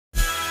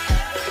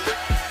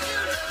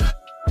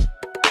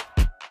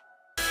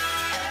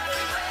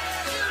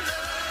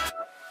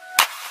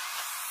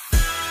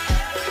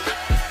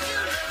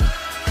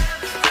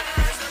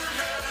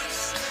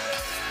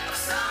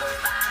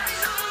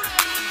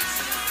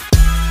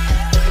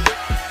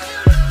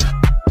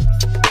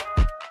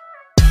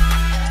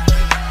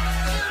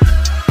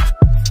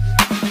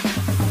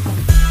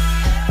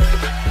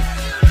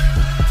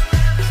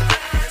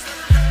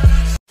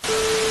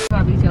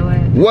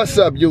What's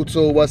up,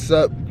 YouTube? What's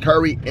up,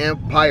 Curry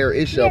Empire?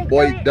 It's your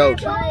boy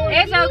Doge.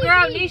 It's your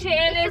girl Nisha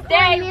in this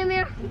day.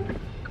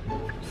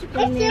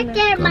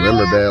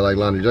 Remember bad like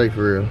Lonnie J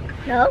for real.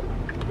 No.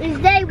 It's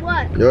day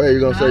what? Yo,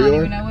 you gonna say yours? I don't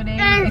even know what it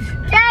is.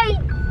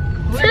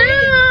 It's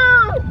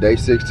day 2. Day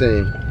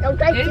 16. No,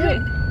 day Is 2.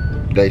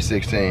 it? Day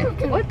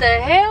 16. What the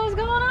hell's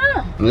going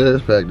on? Yeah,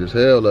 it's packed as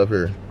hell up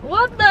here.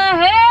 What the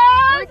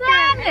hell is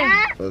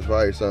happening? There's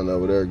probably something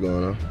over there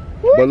going on.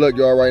 But look,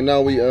 y'all, right now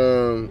we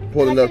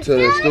pulling up to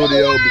the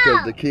studio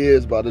because the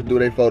kids about to do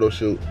their photo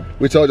shoot.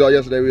 We told y'all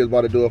yesterday we was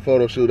about to do a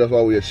photo shoot, that's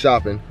why we was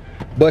shopping.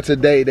 But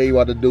today they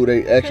about to do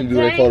actually do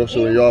their photo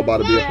shoot and y'all about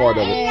to be a part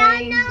of it.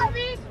 Y'all know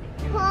this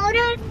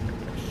photo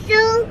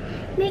shoot.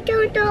 We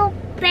don't do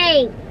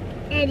paint.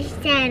 It's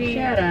Saturday.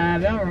 Shut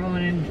up, don't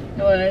ruin it.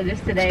 Well, it's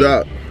today.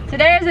 Stop.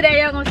 Today is the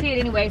day y'all gonna see it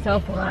anyway,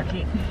 so fuck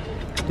it.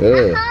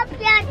 Yeah. I hope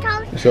y'all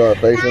don't. You saw our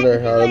face in there?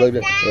 How it looked?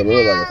 It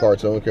looked like a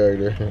cartoon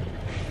character.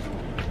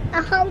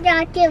 I hope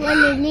y'all get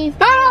one of these.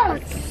 Oh,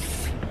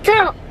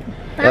 stop.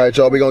 Alright,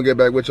 y'all, we gonna get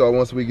back with y'all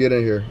once we get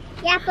in here.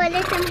 Yeah, but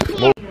listen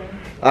here.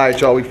 Alright,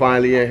 y'all, we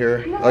finally in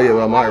here. Oh yeah,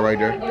 well, Maya right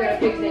there.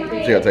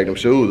 She gotta take them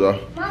shoes off.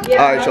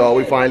 Alright, y'all,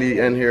 we finally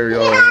in here,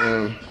 y'all,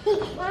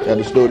 at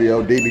the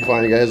studio. DB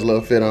finally got his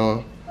little fit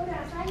on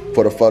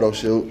for the photo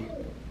shoot.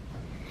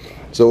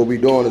 So what we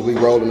doing is we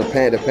rolling the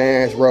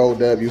pants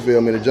rolled up, you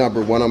feel me, the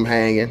jumper, one of them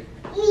hanging.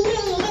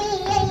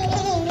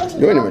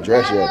 You ain't even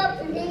dressed yet.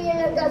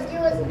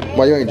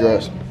 Why you ain't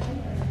dressed?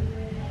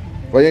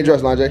 Why you ain't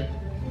dressed, Lonjay?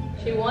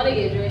 She wanna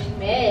get dressed, she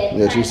mad.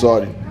 Yeah, she saw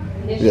it.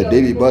 Yeah,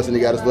 DB busting,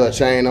 he got his little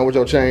chain on. What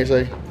your chain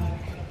say?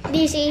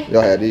 DC.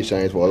 Y'all had these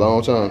chains for a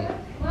long time.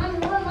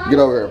 Get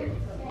over here.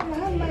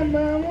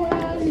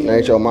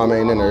 Ain't your mama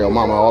ain't in there. Your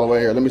mama all the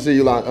way here. Let me see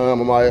you,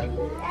 Amaya.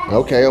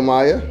 Okay,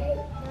 Amaya.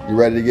 You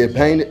ready to get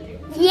painted?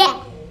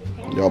 Yeah.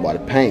 Y'all about to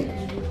paint.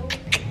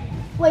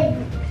 Wait.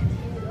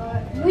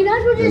 We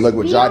not gonna And look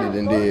what Jotty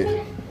done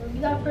did.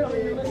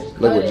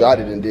 Look what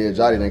Jotty done did.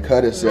 Jotty done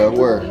cut himself.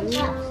 Where?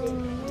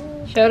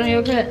 Show them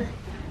your cut.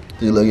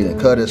 You look, he done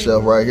cut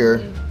himself right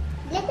here.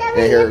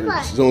 And here,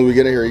 as soon as we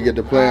get in here, you get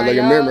the plan. Like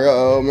a memory.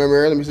 Uh-oh,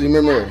 memory. Let me see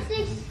memory.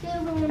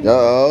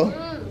 Uh-oh.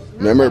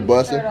 Memory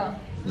busting.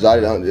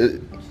 Jotty don't.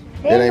 It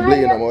ain't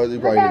bleeding no more. You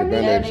probably need a Yeah,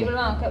 band-aid. leave it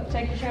alone.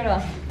 Take your shirt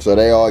off. So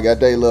they all got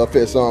their little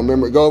fits on.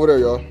 Remember, go over there,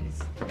 y'all.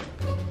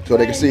 So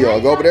they can see y'all.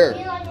 Go over there.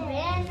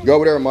 Go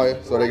over there, Maya,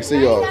 so they can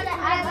see y'all.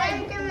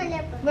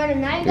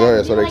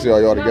 Yeah, so they can see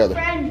all y'all together.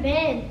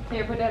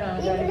 Here, put that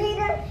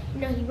on.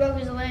 No, he broke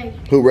his leg.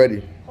 Who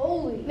ready?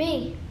 Holy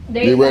me.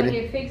 They You gotta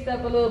ready? get fixed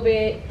up a little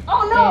bit.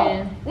 Oh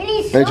no. We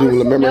need Ain't you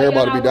remember No,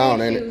 everybody y'all be down,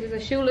 wearing ain't it? shoes.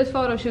 It's a shoeless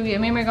photo shoot. Yeah,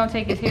 remember gonna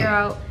take his hair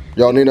out.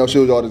 Y'all need no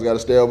shoes, y'all just gotta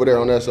stay over there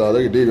on that side.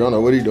 Look at DB, I don't know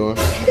what he doing.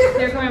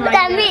 Here, come here, Look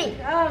at Mike.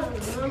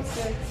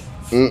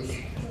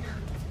 me.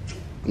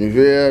 You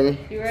feel me?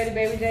 You ready,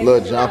 baby J?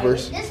 Little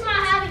jumpers, This is my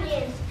happy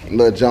dance.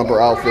 little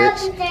jumper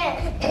outfits. This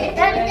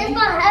is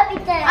my happy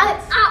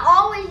dance. I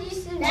always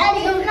used to do this.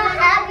 This is my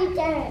happy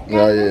dance.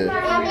 Oh yeah.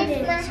 This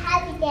is my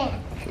happy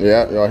dance.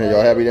 Yeah, y'all hear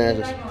y'all happy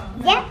dancers?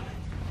 Yeah.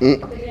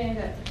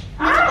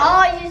 I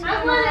always used to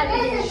do my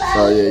happy dance.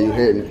 Oh yeah, you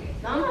hitting it.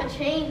 I'm my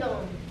chain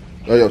on.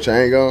 Oh, your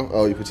chain gone?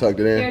 Oh, you tucked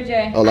it in? Here,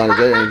 Jay. Oh, Lonnie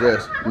J ain't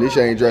dressed.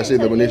 Nisha ain't dressed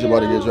either, but Nisha about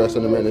to get dressed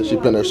in a minute. She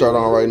putting her shirt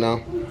on right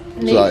now.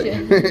 It's like,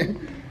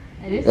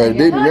 hey,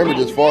 DB, remember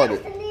just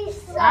farted.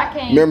 I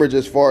can't. Remember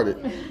just farted.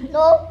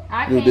 No.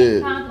 I You can't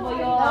did. comfortable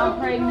y'all. I'm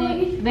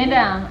pregnant. Bend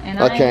down. And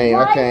I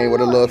came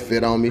with a little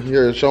fit on me.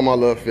 Here, show my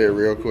little fit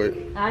real quick.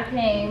 I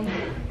came.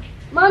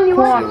 Mom, you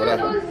want what to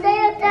happened? say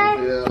a thing?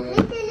 Yeah,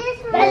 man.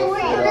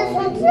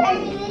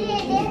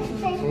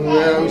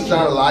 Yeah, we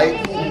shine a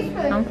light.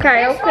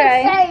 Okay,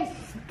 okay.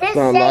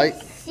 Sound light?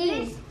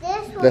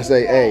 Let's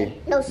say A.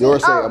 No,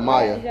 Yours say oh.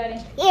 Amaya.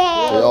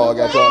 Yeah. They all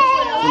got y'all.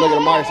 So look at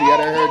Amaya, she got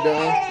her hair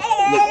done.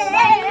 Look.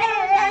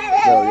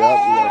 Yo, yup,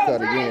 you gotta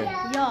cut again.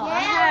 Yo, I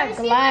have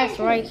glass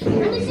right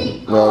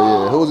here.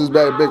 Oh yeah, who's this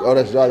bad big? Oh,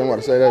 that's Johnny. I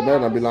want to say that. Better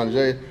not be Lonnie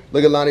J.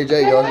 Look at Lonnie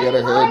J, y'all. She got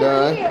her hair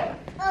done.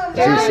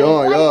 She's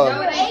showing y'all.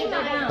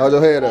 Hold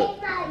your head up.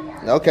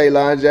 Okay,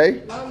 Lonnie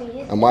J.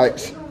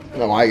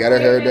 Amaya got her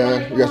hair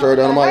done. You got your hair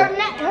done, Amaya?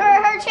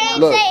 Her chain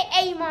Look. say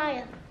A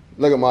Maya.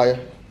 Look at Maya.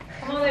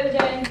 Come on, baby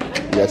J.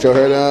 You got your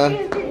hair done?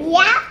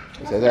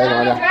 Yeah. Says that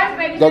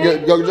right now. Go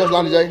get dressed,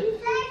 Lonnie J.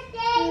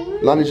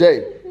 Lonnie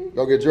J.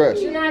 Go get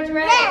dressed. You not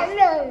dressed.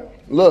 No.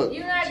 Look.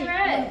 You not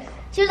dressed.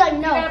 She was like, You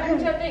no. gotta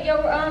put your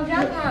jump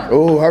on.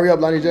 Oh, hurry up,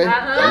 Lonnie J.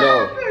 Uh-huh.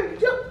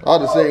 No. I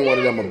just seen one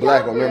of them a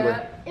black one,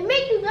 remember? It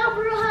makes you jump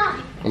real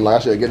high. I'm like, I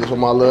should get this from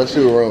my little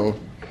shoe room.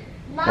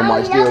 I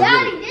might still get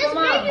it.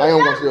 I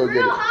ain't gonna still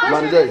get it.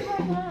 Lonnie J.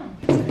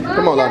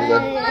 Come on, Lonnie J.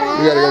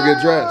 You gotta go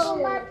get dressed.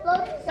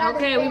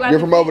 Okay, we about Get to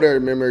from over there,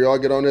 remember? Y'all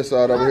get on this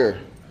side over here.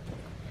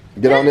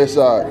 Get on this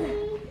side.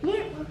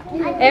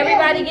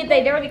 everybody get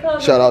their dirty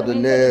clothes. Shout out to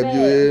Neb, you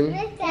hear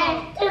me?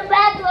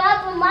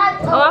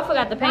 Oh, I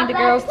forgot to paint the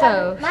girls'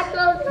 toes.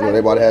 Well, they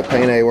about to have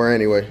paint everywhere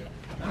anyway.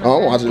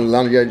 I'm watching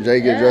Lonnie J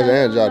get dressed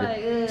and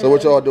Jotty. So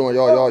what y'all doing?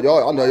 Y'all,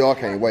 I know y'all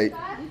can't wait.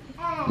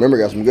 Remember,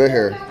 got some good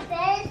hair.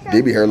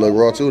 DB hair look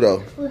raw too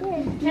though.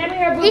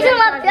 He's in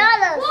my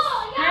fellas.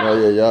 Oh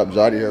yeah, yup.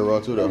 Jody hair raw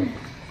too though.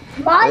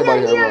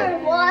 Everybody hair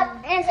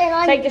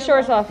raw. Take the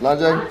shorts off.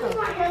 Lonjay?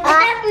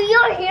 After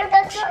your hair,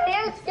 that's your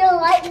hair still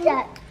like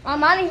that. My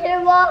mommy's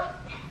hair raw.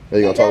 Hey,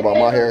 you gonna talk about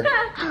my hair?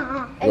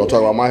 You gonna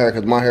talk about my hair?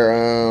 Cause my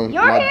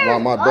hair,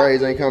 my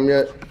braids ain't come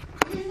yet.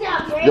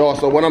 Yo,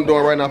 so what I'm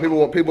doing right now,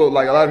 people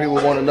like a lot of people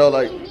want to know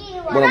like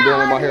what I'm doing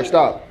with my hair.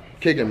 Stop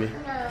kicking me.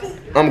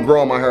 I'm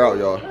growing my hair out,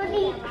 y'all.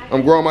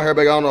 I'm growing my hair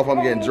back. I don't know if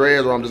I'm getting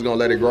dreads or I'm just gonna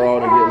let it grow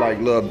out and get like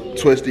little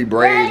twisty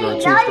braids or a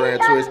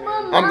 2-strand twist.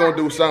 I'm gonna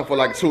do something for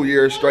like 2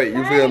 years straight.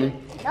 You feel me?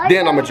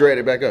 Then I'm gonna dread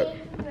it back up.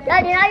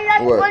 Daddy, now you got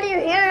to put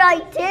your hair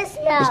like this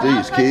now.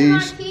 What's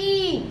these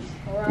keys?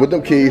 What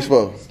them keys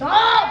for?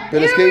 Stop.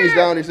 Put his keys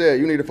down. He said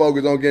you need to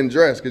focus on getting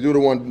dressed because you're the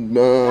one.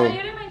 Oh,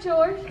 you didn't make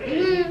yours.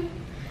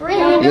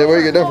 Yeah, where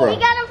you get that from? We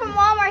got them from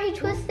Walmart. He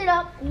twisted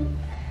up.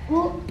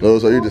 Oh,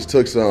 so you just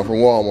took some from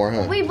Walmart,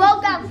 huh? We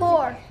both got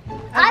 4.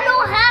 I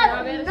don't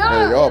have none.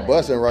 Hey, y'all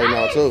busting right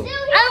now too. I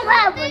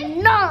don't have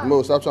none.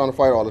 Move, stop trying to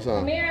fight all the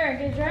time. Mirror,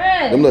 get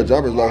dressed. Them little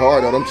jumpers look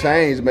hard though. Them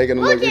chains making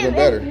them look even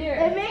better. It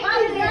makes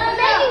you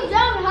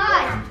jump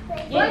high.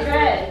 Get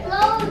dressed.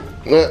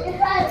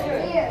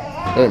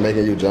 That ain't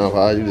making you jump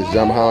high. You just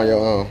jump high on your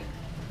own.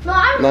 No,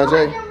 I'm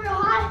Lonjay? real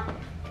high.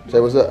 Say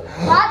what's up.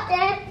 Not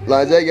that.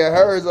 Lonjay got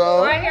hers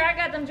on. Right here, I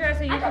got them dressed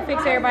so you can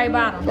fix everybody's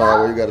bottom. All right,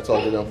 well you gotta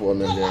talk to them for a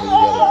minute then.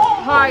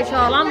 Alright,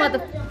 y'all, I'm about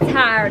to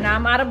tired now.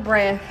 I'm out of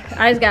breath.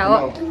 I just got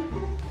up.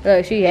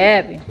 Look, she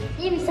happy.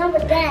 Give me some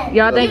of that.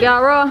 Y'all think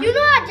y'all raw? You know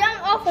I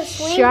jumped off a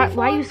swing Shut.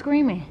 before? Why you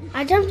screaming?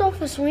 I jumped off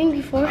a swing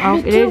before. Oh,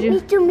 me did too, you?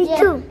 Me too, me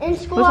too. In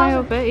school. What's on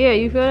your face? Yeah,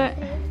 you feel that?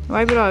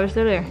 Wipe it off. It's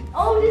still there.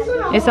 Oh, this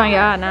one. It's on your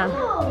eye now.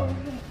 Oh.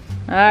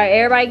 Alright,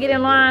 everybody get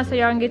in line so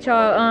y'all can get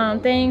y'all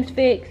things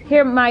fixed.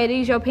 Here, Maya,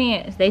 these your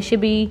pants. They should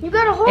be. You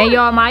got a hold. And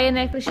y'all Maya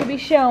necklace should be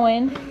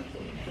showing.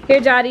 Here,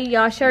 Jody,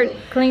 y'all shirt,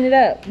 clean it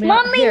up.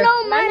 Mommy, Here.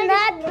 know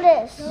my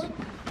necklace.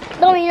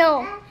 Mommy,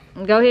 know.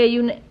 Go ahead,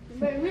 you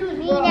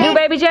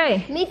baby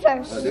J. Me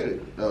first. I did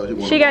it. Oh, you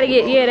want She gotta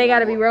get, yeah, they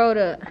gotta be rolled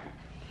up.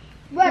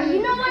 Bro,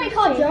 you know what they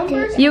call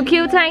jumpers? You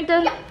cute,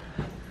 Tankta?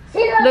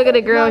 Look at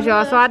the girls,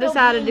 y'all. So I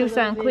decided to do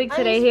something quick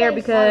to their hair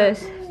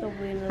because,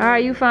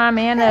 alright, you fine,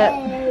 man. Up.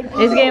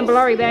 It's getting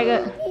blurry, back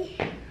up.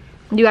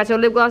 You got your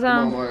lip gloss Come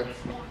on, on? Mark.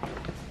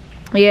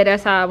 Yeah,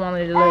 that's how I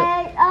wanted it to look.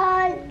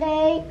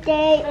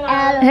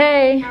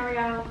 Hey.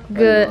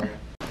 Good.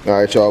 All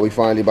right, y'all. We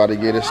finally about to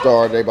get it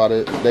started.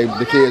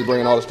 The kids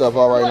bringing all the stuff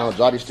out right now.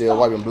 Jody's still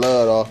wiping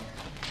blood off.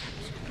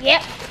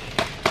 Yep.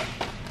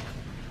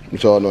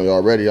 But y'all know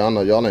y'all ready. I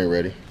know y'all ain't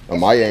ready. Or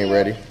Maya ain't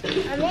ready.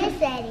 I'm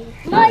ready.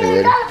 Maya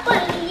ain't ready.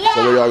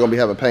 So where y'all gonna be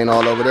having paint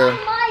all over there?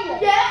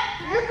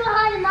 Yeah. Look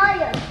behind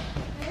Maya.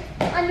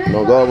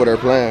 Don't go over there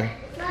playing.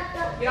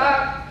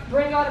 Y'all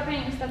bring all the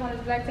paint and stuff on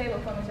this black table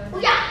for me, sir.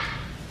 Yeah.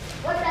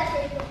 What's that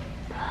table?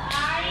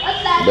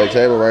 What's that? Back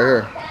table right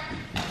here.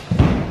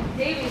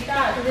 Davey,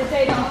 stop, because they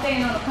say don't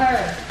stand on the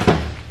curb.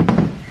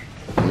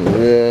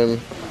 Yeah.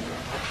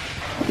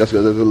 That's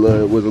because it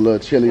was a little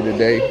chilly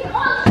today.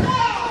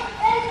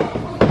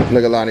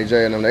 Look at Lonnie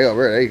J and them. They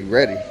over there. They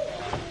ready.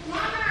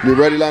 You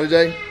ready, Lonnie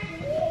J?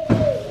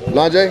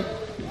 Lonnie J?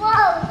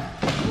 Whoa.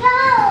 No.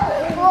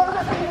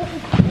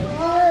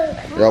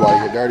 Y'all about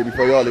to get dirty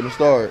before y'all even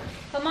start.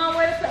 Come on,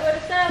 where the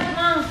stuff?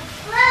 Come on.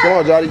 Come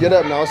on, Jody, get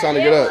up now. It's time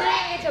to get up.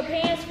 Get your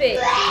pants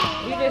fixed.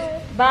 You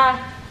just bye.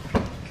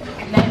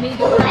 Let me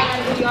do what I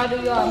gotta do. Y'all do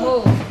y'all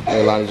move.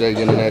 Hey, Lonnie J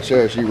getting in that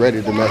chair. She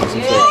ready to mess with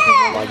some stuff.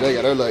 Lonnie J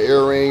got her little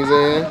earrings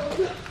in.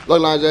 Look,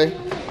 Lonnie J.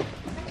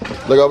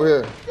 Look over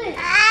here.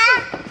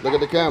 Look at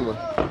the camera.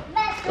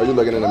 Oh, you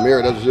looking in the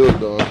mirror. That's what you was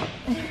doing.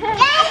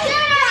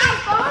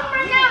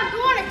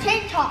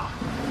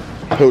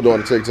 Who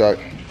doing the TikTok?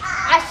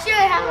 I should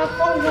have a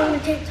phone doing the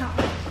TikTok.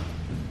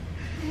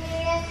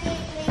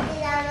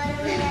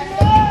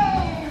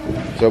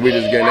 So we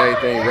just getting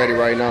everything ready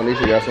right now.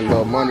 Nisha got some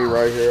little money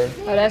right here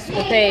Oh, that's to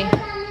pay.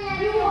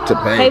 to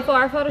Pay pay. for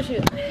our photo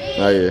shoot.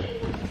 Oh yeah.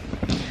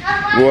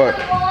 What?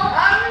 I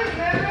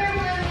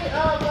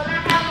remember when I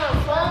had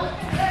my phone,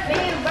 me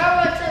and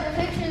Barbara took the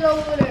pictures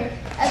over there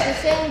at the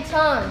same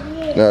time.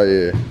 Oh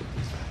yeah.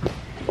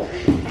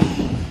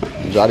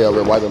 Jody over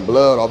there wiping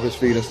blood off his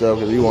feet and stuff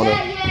because he want to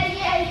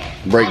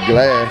break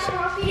glass.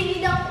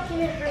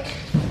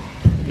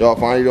 Y'all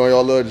finally doing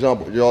y'all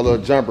little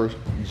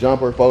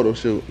jumper photo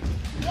shoot.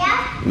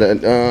 Yeah.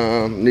 That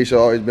Nisha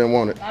always been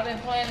wanted. I've been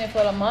planning for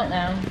a month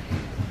now.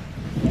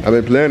 I've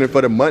been planning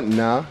for the month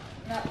now.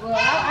 Well, I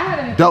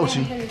haven't. Don't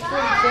she?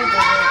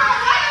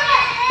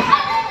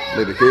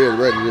 Look, the kids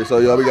ready. So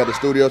y'all, we got the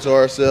studio to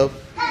ourselves.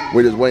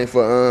 We just waiting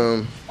for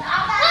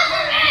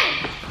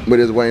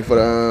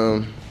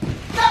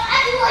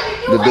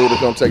the dude to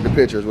come take the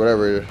pictures,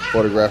 whatever it is,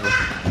 photographer.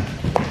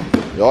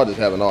 Y'all just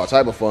having all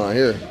type of fun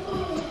here.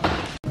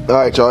 All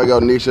right, y'all, I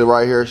got Nisha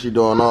right here. She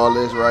doing all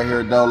this right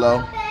here,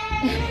 Dolo.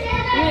 You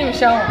didn't even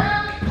show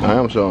them. I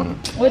am showing her.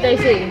 What they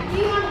see?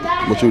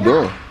 What you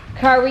doing?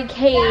 Curry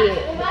kid.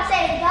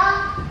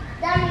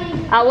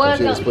 I was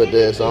She just put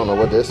this. I don't know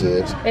what this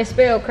is. It's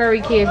spelled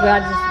curry kids,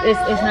 but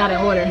it's not in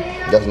order.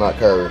 That's not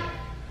curry.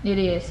 It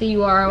is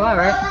C-U-R-O-I,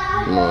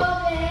 right? No.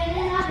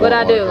 What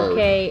I do?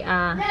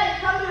 K-I.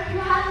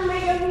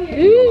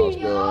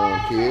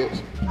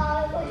 Kids.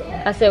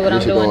 I said what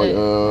I'm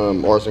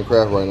doing. Arts and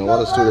craft right now.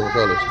 What is 2 different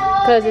colors?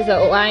 Cause it's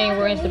I ain't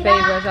rinsed the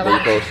paper, so I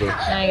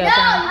ain't got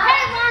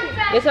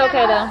time. It's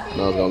okay though.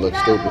 No, it's gonna look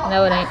stupid.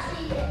 No, it ain't.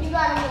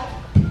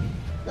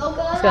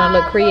 It's gonna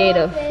look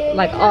creative,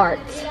 like art.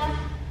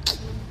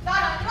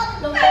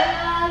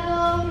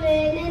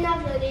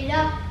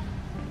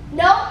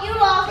 Nope, you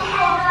lost.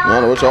 I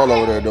don't know what y'all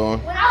over there doing.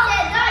 When I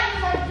said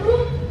that, you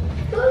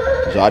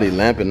was like, Jody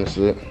lamping and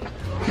shit.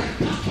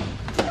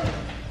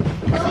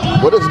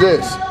 What is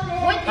this?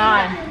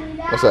 I.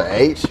 That's an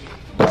H?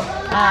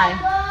 I.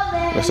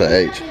 That's an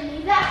H.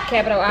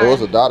 Capital I. There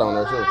was a dot on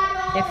there too.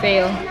 It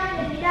failed.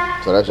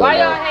 So that's your Why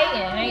y'all name.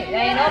 hating?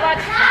 Ain't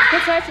nobody.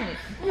 Quit touching it.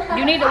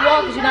 You need to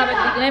walk because you're not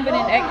about to be limping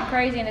and acting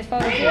crazy in this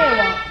photo shoot.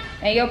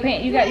 And your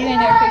pants, you ain't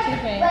never fixed your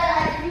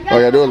pants. All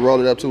you gotta do is roll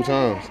it up 2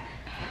 times.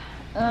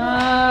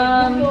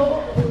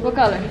 What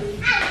color?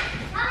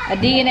 A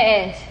D and an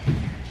S.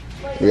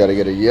 We gotta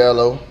get a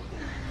yellow.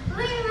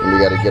 And we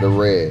gotta get a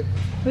red.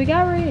 We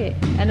got red.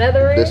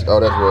 Another red? This, oh,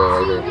 that's red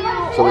right there.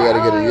 So we gotta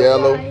get a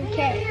yellow.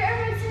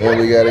 And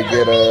we gotta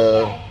get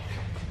a...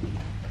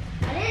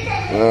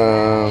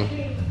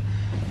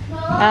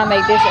 I'll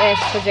make this S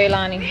for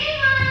Jaylani.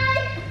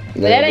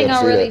 But that ain't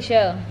gonna really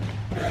show.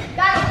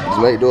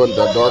 Just do it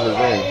the darker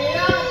green.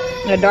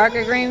 The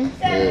darker green?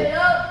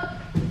 Yeah.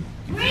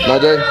 No,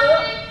 Jay?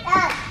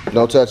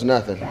 Don't touch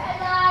nothing.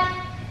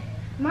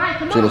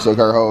 She just took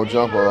her whole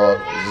jumper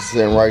off. Just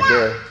sitting right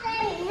there.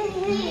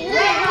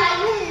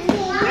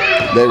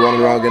 They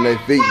running around getting their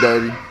feet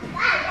dirty.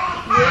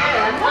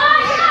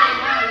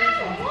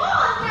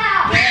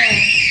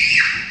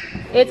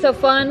 It's a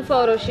fun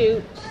photo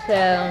shoot,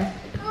 so.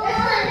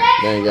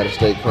 They ain't gotta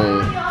stay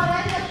clean.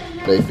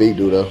 They feet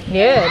do though.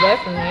 Yeah,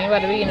 definitely. Ain't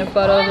about to be in the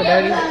photos or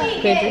dirty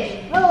pictures.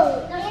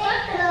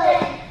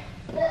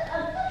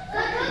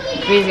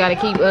 We just gotta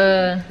keep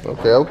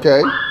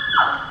Okay.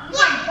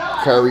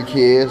 Curry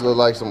kids look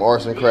like some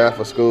arts and craft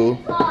for school.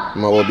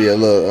 Might well be a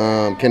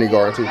little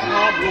kindergarten too.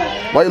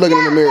 Why you looking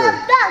in the mirror?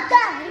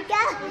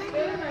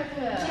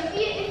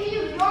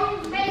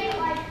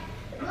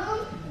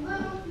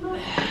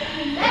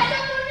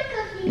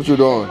 What you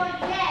doing?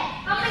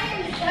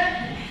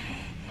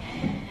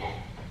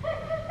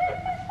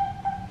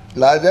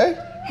 Lajay?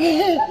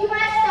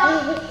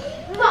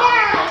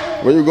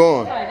 Where you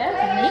going?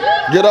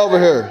 Get over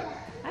here.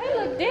 I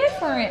look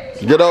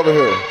different. Get over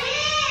here.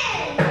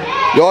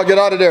 Y'all get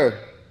out of there.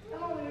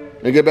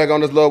 And get back on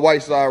this little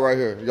white side right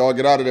here. Y'all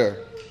get out of there.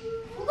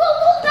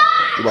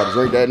 You about to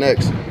drink that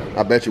next?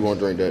 I bet you won't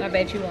drink that. I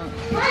bet you won't.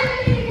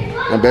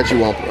 I bet you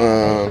won't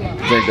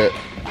drink that.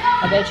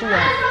 I bet you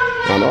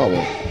won't. I know I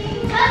won't.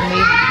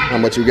 How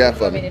much you got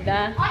for Me me? to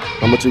die?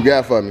 How much you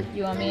got for me?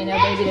 You want me and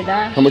that baby to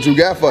die? How much you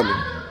got for me?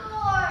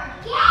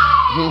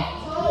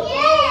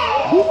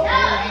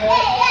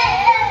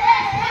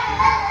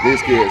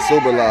 These kids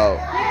super loud.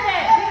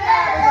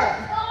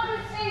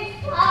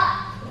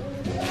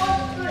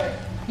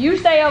 You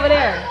stay over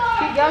there.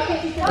 Y'all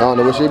I don't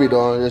know what she be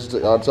doing. I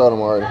told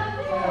them already.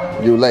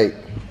 You late.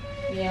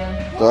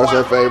 Yeah. So that's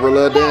her favorite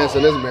little dance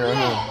in this mirror,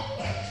 huh?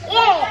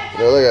 Yeah.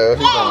 Look at her.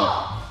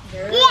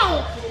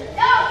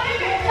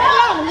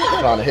 She's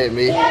trying to hit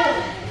me.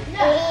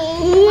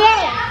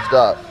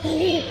 Stop.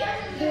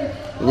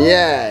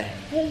 Yeah.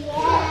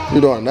 You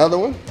doing another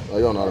one? Oh,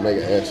 you don't know how to make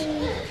an S.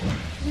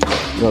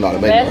 You don't know how to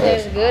make an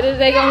That's S. as good as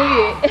they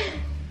gonna get.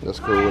 That's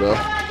cool though.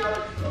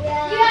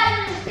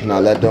 Now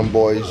let them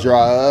boys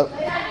dry up.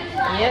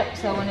 Yep,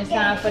 so when it's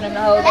time for them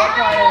to hold that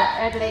part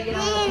after they get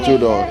on the What you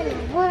doing?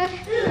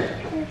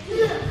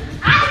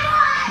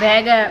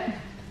 bag up.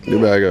 You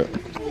bag up.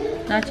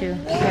 Not you,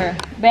 her.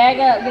 Bag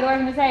up, get away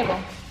from the table.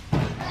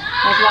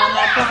 That's why I'm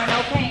not pouring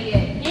no paint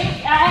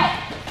yet.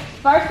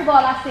 First of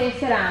all, I said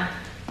sit down.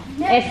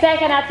 And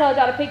second, I told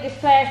y'all to pick this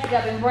plastic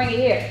up and bring it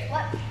here.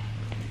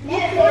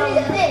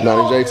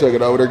 No, Jay took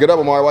it over there. Get up,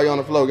 Amari. Why you on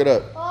the floor? Get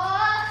up.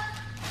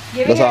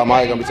 Give That's it how here,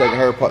 Amari Jay. gonna be taking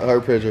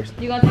her pictures.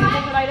 You gonna take a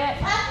picture like that?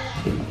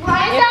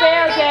 It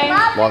failed,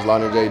 Jay. Watch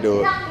Lonnie J do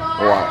it.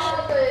 Watch.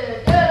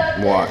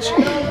 Watch.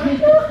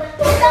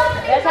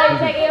 That's how you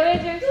take your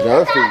pictures?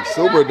 Now her feet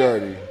super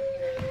dirty.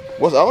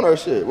 What's on her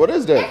shit? What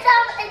is that?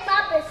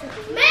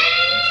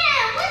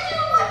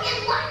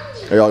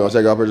 Hey, y'all gonna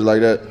take our pictures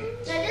like that?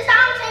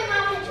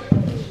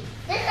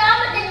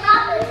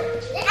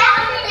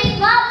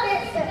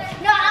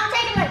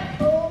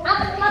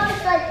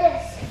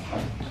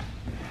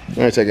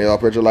 I ain't taking y'all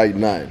picture like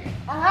nothing.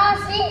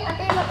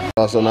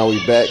 So now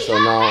we back. So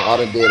now I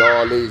done did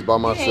all these by You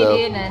myself.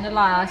 ain't did nothing to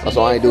lie. She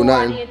So I ain't did do two,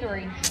 nothing. I did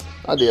three.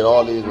 I did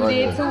all these You right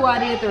did here. two, I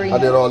did three. I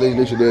did all these.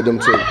 Nisha did them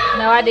too.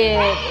 No, I did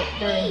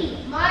three.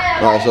 All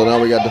right. So now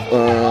we got the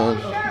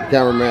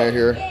cameraman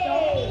here.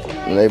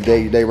 And they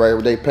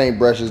ready. They paint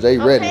brushes. They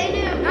ready.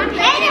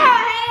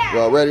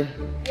 Y'all ready?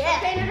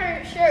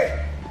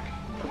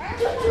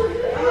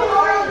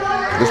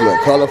 This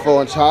look colorful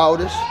and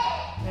childish.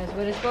 That's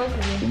what it's supposed to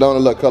be. Don't it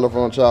look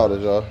colorful and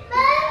childish, y'all?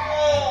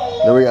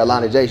 Then we got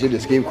Lonnie J. She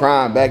just keep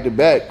crying back to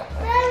back.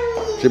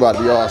 She about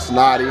to be all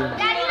snotty.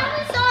 Daddy,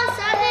 I saw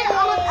something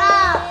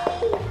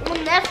on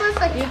Netflix.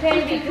 Like, You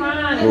can't be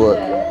crying. and What?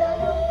 stuff.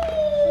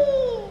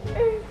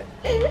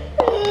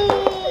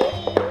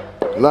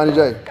 Lonnie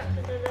J.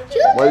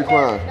 Why you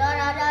crying?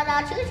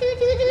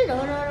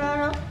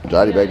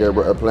 Jody back there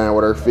playing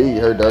with her feet,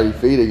 her dirty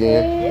feet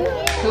again.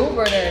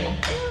 Super dirty.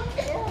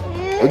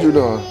 What you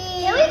doing?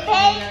 Can we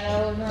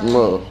pay?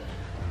 Look,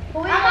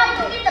 I'm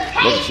about to get the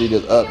pay. look, she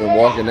just up and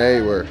walking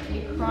everywhere.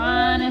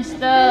 Crying and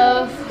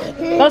stuff.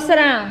 Go sit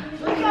down.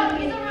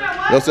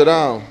 Go sit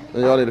down.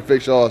 Then y'all need to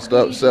fix y'all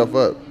self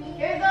up.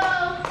 Here you go.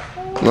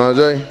 Lonnie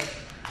J.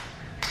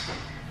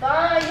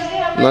 Fine, you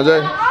can have Lonnie J. I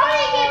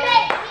already get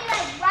paid. See,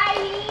 like, right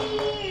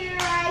here,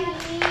 right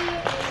here.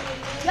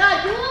 Y'all,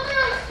 do a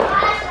little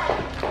splash,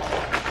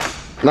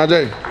 like, Lonnie J.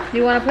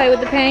 You want to play with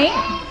the paint?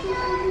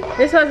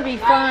 This supposed to be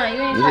fun.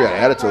 You ain't You got an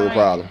attitude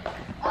problem.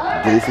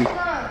 Goofy.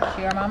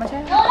 She your mama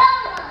child?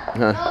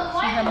 Huh?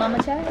 She her mama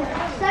child?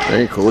 It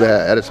ain't cool to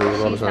have attitude all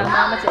the She's her time.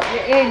 mama child.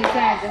 You're in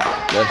Sandra.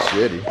 That's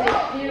shitty.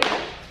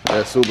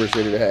 That's super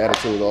shitty to have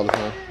attitude all the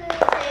time.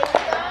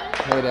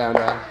 Hey down,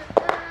 down.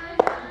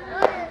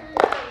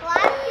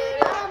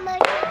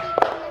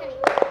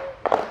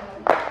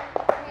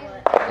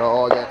 Y'all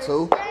all got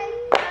two?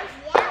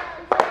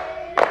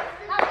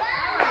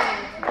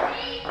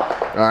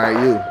 Alright,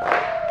 you.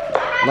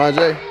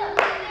 Najee,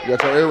 you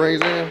got your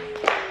earrings in?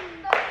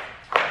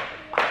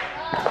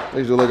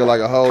 These are looking like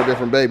a whole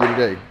different baby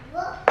today.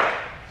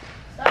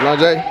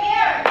 Najee?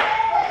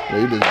 Yeah,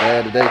 you just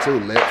bad today too,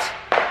 lips.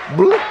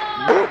 Bloop,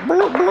 bloop,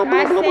 bloop, bloop,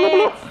 bloop,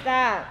 bloop, bloop.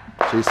 Stop.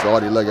 She's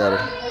salty, look at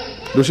her.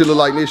 Do she look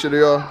like Nisha to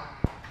y'all?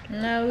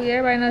 No,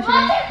 everybody knows she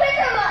didn't.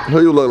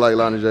 Who you look like,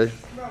 Lonnie J?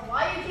 Bro,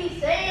 why you keep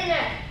saying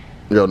that?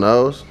 Your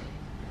nose?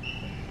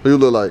 Who you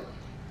look like?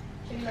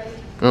 I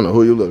don't know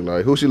who you look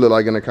like. Who she look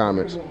like in the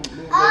comments? She look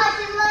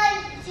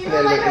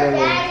like her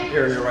daddy.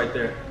 Area right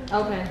there.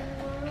 Okay.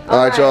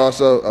 All right, y'all.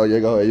 So, oh yeah,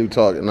 go ahead. You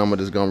talk, and I'm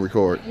just gonna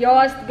record.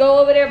 Y'all go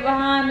over there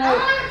behind I the.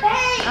 want to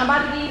pay. I'm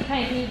about to give you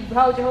paint. Can you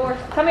hold your horse?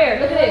 Come here.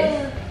 Look at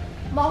this.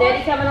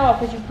 Steady coming off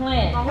because you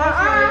playing.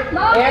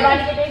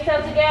 Everybody get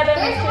themselves together.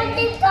 This one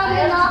keeps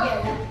coming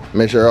off.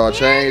 Make sure y'all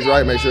chains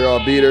right. Make sure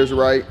y'all beaters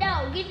right.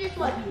 No, get this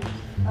one.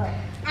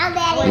 I'm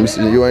daddy. Let me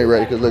see. You ain't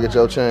ready, cause look at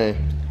your chain.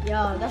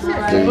 Yo, that's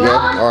There you go.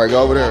 All right,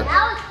 go over there. I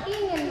was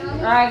eating them.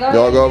 All right, go.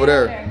 Y'all ahead. go over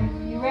there.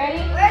 You ready?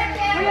 Where's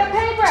Your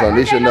paper. So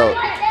Nisha know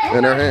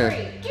in her hand.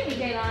 Give me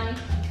Jaylani.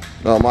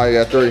 No, Maya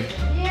got 3. Yeah.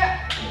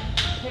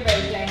 Get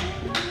ready, Jay.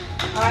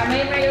 All right,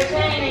 make your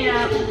chain and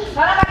hold on, I'm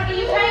about to give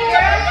you paint,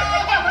 girl.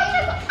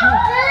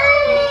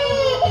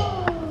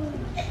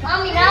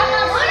 Mommy, now I'm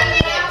gonna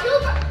make it too.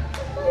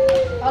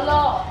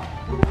 Hello.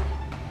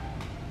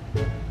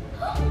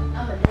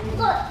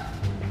 Look.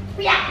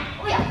 Yeah.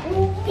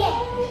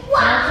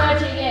 Don't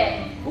touch it yet.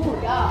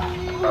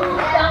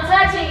 Don't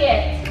touch it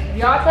yet. If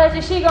y'all touch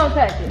it, she gonna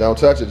touch it. Don't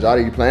touch it.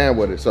 Jody playing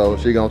with it, so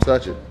she gonna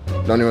touch it.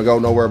 Don't even go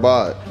nowhere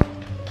by it.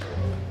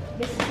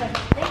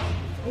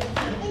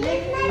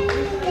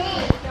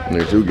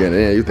 Nigga, you getting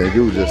in. You think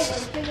you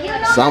just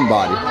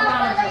somebody.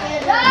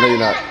 No, you're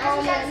not.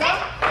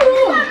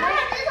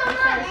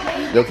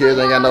 Your kids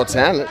ain't got no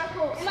talent.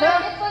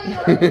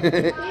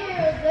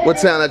 What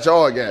talent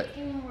y'all got?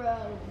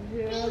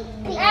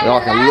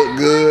 Y'all can look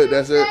good,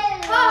 that's it.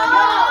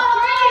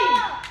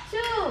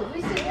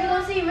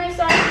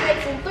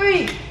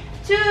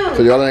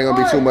 So y'all ain't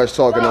gonna be too much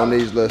talking on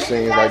these little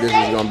scenes. Like this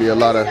is gonna be a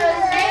lot of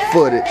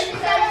footage.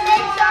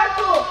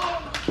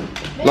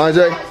 Lonnie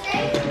J?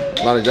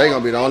 Lonnie J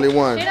gonna be the only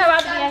one. She not about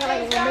to be acting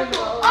like a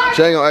removal.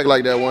 She ain't gonna act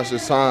like that once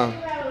it's time.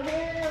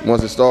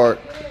 Once it start.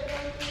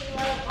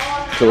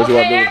 So what you Okay,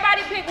 want to do?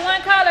 everybody pick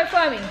one color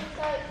for me.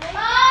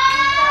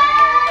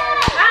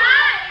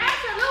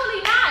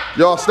 Absolutely not.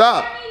 Y'all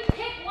stop.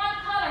 Pick one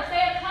color.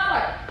 Say a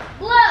color.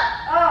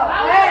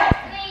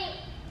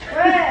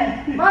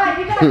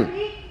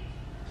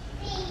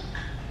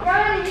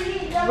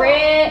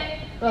 Red.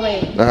 Oh,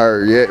 wait. I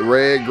heard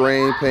red,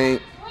 green,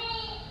 pink.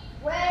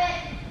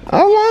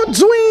 I want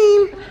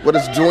Dwayne. What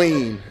is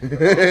Dwayne?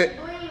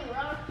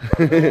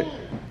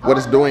 What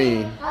is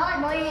Dwayne?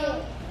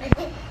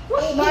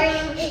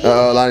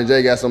 Lonnie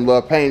J got some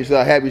little paint. She's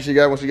how happy she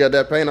got when she got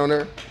that paint on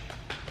her.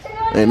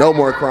 Ain't no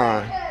more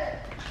crying.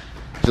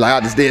 She's like, I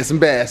just did some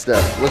bad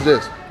stuff. What's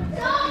this?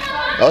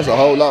 Oh, that's a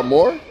whole lot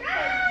more.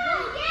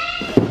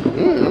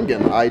 I'm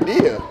getting an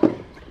idea.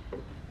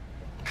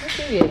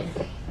 What you get?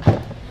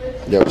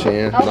 Yo,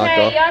 Chan, knocked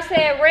Okay, off. y'all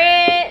said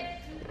red,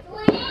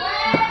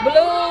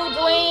 blue,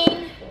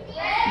 Dwayne,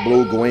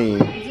 Blue green.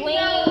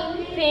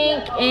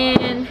 pink,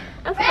 and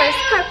of course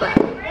purple.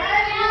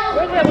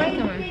 Where's that white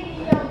coming?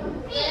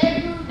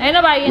 Ain't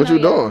nobody in What you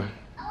there yet. doing?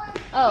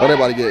 Oh, they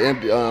about to get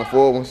empty,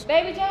 full ones.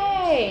 Baby J.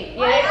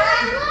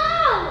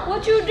 Yeah.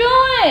 What you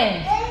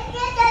doing?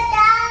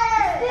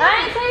 I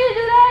ain't tell you to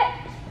do that.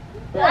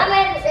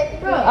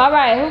 All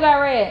right, who got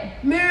red?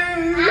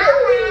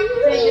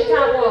 Take the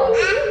top off.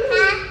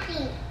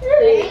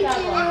 Take the top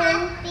off.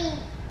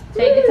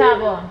 Take the top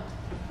off.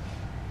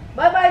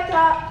 Bye-bye,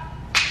 top.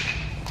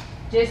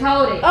 Just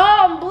hold it. Oh,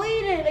 I'm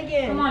bleeding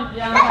again. Come on,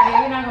 John.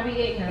 You're not gonna be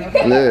ignorant.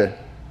 Okay? Yeah.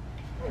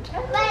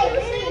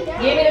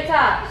 Give me the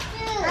top.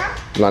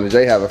 Lonnie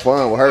J having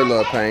fun with her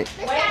little paint.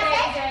 Wait, Jay.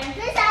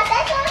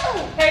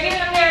 Here, give me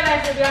them hair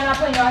lashes. Y'all not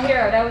putting your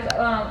hair up. That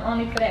was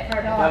only for that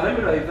part. Now let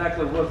me know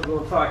exactly what's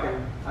going so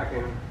I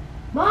can.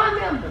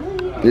 Mommy, I'm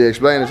bleeding. Yeah,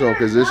 explain it to him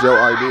because this your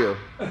idea.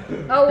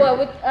 Oh, what?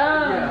 With,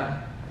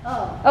 Yeah.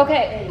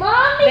 Okay.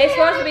 Mommy, They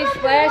supposed to be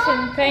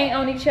splashing paint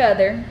on each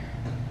other.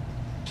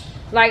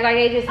 Like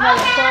they just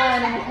having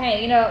fun in the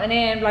paint, you know, and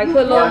then like put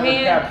a little Just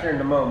hand. capturing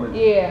the moment.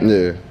 Yeah.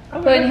 Yeah.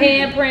 Putting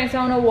handprints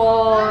on the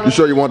wall. You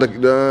sure you want the This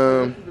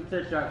is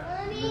the TikTok.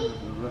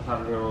 That's how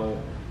we're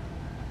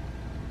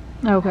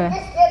gonna. Okay.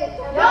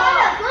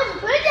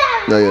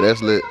 No, yeah,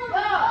 that's lit.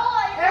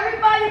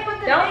 Everybody put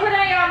the Don't put it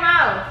in your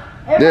mouth.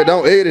 Yeah,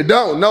 don't eat it.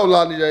 Don't. No,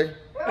 Lonnie J.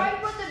 Everybody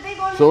put the big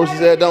one. So when she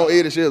said don't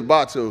eat it, she was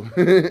about to.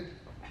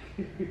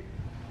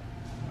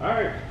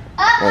 Alright. I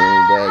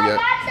yeah. got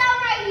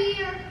some right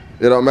here.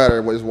 It don't matter.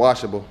 It's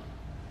washable.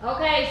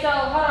 Okay, so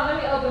hold on,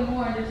 let me open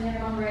more and just have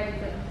them ready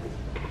because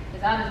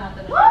I just want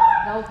them to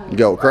go food.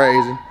 Go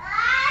crazy.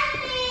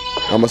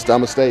 I'ma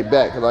stay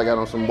back because I got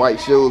on some white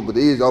shoes, but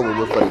these over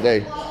with for the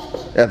day.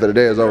 After the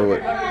day is over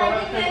with.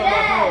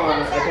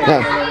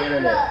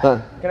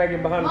 Huh? Can I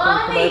get behind the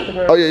scenes for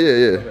my Instagram? Oh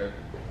yeah.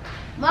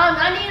 Mom,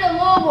 I need a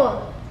little one.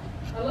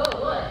 A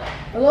little what?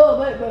 A little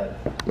baby.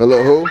 A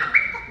little who?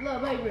 Little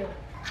baby.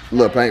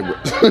 Little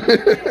paintbrush. What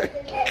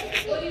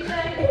do you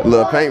say?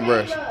 Little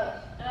paintbrush.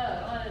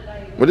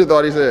 What you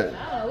thought he said?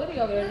 I don't know, what are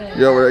you over there saying?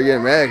 You over there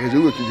getting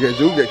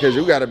mad because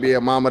you gotta be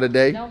a mama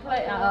today Don't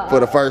play, for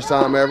the first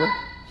time ever.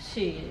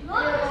 shit.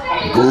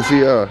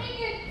 Goofy, But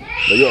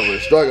you over there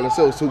struggling,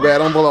 so it's too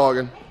bad I'm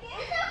vlogging.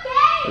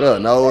 Yeah,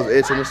 nose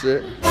itching and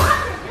shit.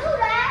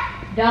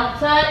 Don't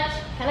touch.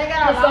 Can I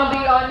get It's gonna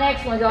be our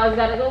next one. Y'all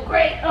gotta go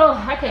great. Oh,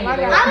 I can't get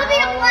it. I'm gonna be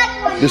a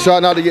black one. Just try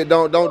not to get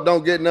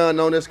don't get none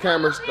on this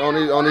camera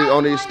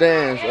on these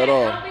stands at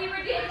all. Don't be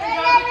ridiculous.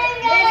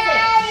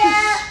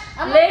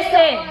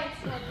 Listen.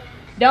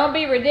 Don't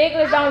be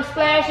ridiculous. Don't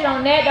splash it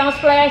on that. Don't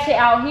splash it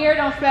out here.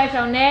 Don't splash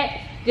on that.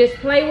 Just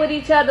play with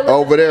each other. With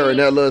Over there in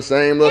that little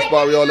same little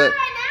spot where y'all at.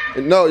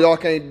 No, y'all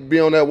can't be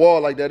on that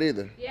wall like that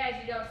either. Yes,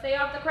 you don't. Stay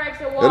off the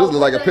cracks of the wall. Yeah, this is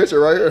like a picture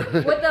right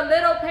here. With the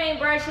little paint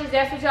brushes,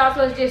 that's what y'all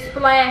supposed to just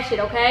splash it,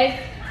 okay?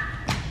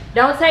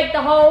 Don't take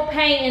the whole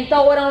paint and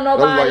throw it on That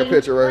nobody. was like a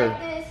picture right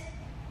here.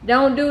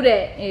 Don't do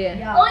that.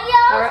 Yeah. Oh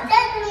yeah, Alright.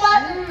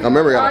 I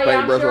remember we got a I'm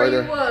paintbrush sure right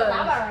you there.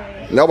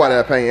 would. Nobody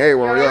had paint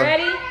everywhere, Y'all y'all.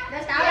 ready?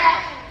 That's not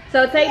right.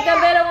 So take the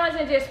little ones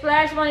and just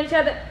splash them on each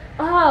other.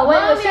 Oh, wait,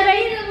 Mommy, should I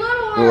need a they?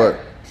 little one. What?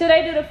 Should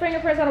they do the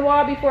fingerprints on the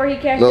wall before he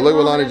catches? No, look them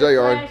what all Lonnie and J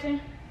already-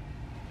 splashing?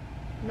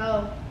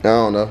 No, I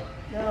don't know.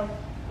 no.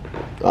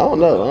 I don't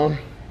know.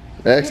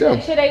 Ask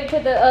him. Should they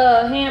put the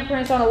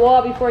handprints on the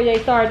wall before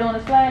they start doing the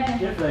splashing?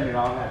 Just letting it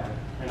all happen.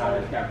 And I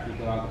just got to keep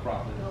it out the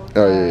process.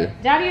 Oh yeah.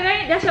 Johnny, it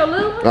ain't. That's your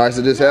little one? All right,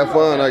 so just have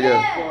fun, I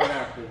guess. Before and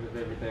after with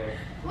everything.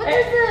 What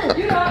is this?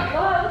 You know,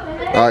 what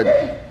the heck? All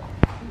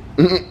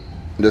right.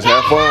 Just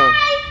have fun.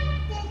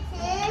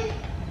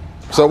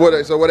 So what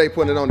they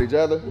putting it on each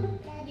other?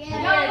 Just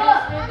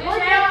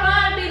have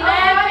fun, be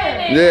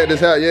laughing.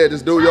 Yeah,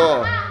 just do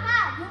y'all.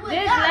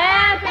 Just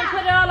laugh and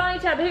put it all on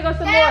each other. Here goes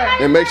some more.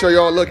 And make sure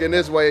y'all looking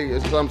this way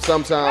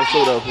sometimes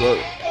too though. Look.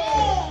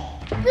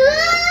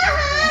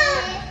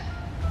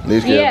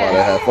 These kids about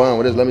to have fun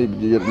with this. Let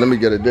me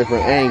get a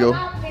different angle.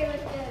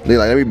 They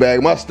like, let me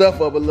bag my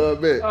stuff up a little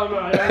bit. Oh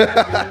no,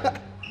 yeah.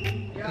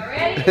 Y'all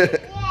ready?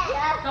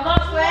 Come on,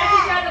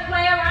 splash each other,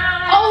 play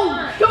around.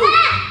 Oh, shoot.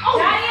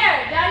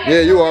 Down here.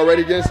 Yeah, you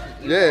already against.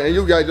 Yeah, and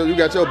you got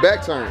your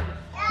back turned.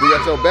 You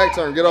got your back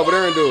turned. Get over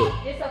there and do it.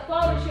 It's a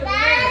photo shoot. Remember.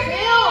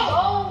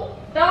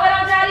 Throw it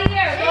on Johnny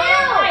here. Throw it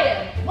on Maya.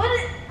 What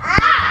is?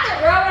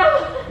 Throw it on.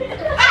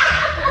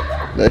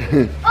 Go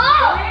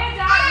ahead,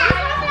 Johnny.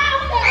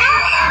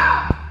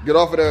 Get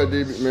off of there,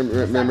 DB.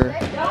 Remember?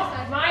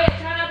 Don't, Maya,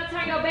 try not to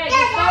turn your back.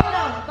 Just throw it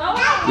on him. Throw it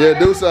on him. Yeah,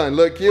 do something.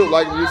 Look cute,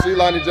 like you see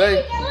Lonnie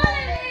J.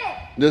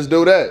 Just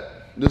do that.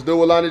 Just do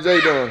what Lonnie J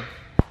doing.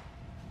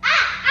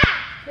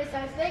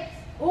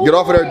 Get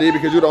off of there, D,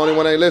 because you're the only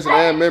one that ain't listening.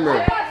 And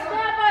remember,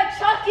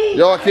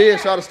 y'all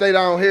kids try to stay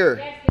down here.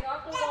 Yes, get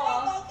off the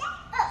wall.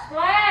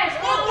 Splash.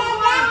 Come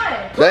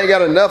on. They ain't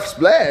got enough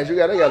splash. They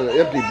got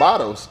empty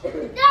bottles. They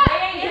ain't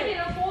empty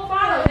them full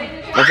bottles. They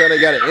just I'm saying they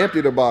got to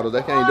empty the bottles.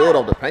 They can't do it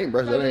off the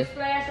paintbrush. so That ain't. just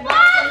splash the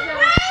bottles on each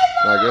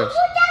other. I guess.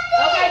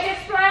 Okay,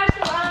 just splash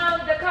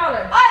the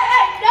color.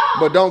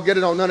 But don't get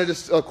it on none of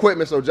this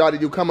equipment. So Jody,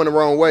 you coming the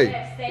wrong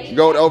way.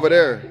 Go over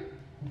there.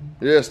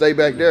 Yeah, stay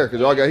back there, cause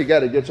he got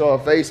to get y'all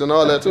face and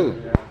all that too.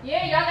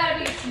 Yeah, y'all gotta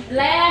be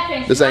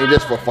laughing. This ain't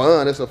just for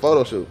fun. It's a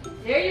photo shoot.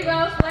 There you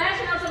go,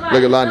 splashing on somebody.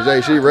 Look at Lonnie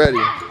J. She ready.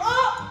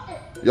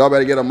 Y'all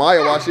better get a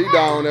Maya while she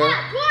down there.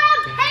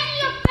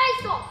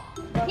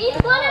 Baby,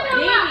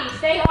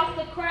 stay off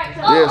the cracks.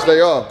 Yeah,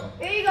 stay off.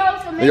 Here you go.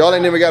 And y'all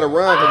ain't even got to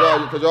run,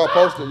 cause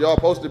y'all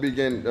supposed to be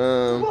getting.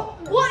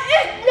 What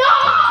is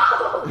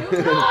no? Do good.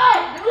 Do good.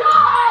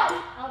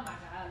 Oh my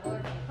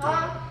God,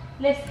 Lord.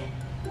 Listen.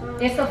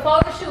 It's a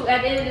photo shoot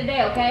at the end of the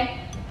day, okay?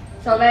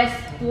 So let's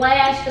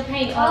splash the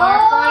paint on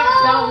our front.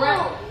 Don't run.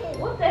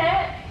 What the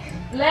heck?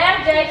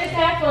 Laugh, Jay. Just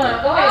have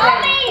fun. Go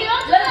ahead, Jay.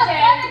 Look,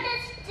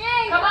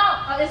 Jay. Come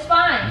on. Oh, it's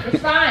fine.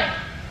 It's fine.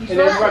 You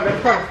sure? Let's try to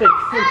stay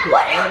centered.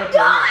 What are you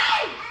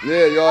doing?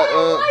 Yeah,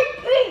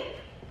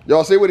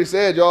 y'all see what he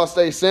said? Y'all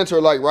stay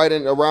centered, like right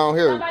in around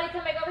here. Somebody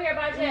come back over here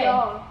by Jay.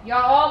 Y'all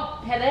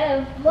all,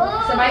 hello.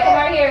 Somebody come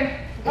right here.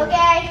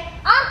 Okay.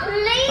 I'm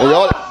pleased.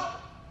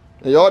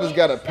 And y'all just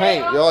gotta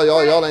paint.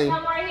 Y'all ain't.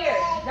 Come right here.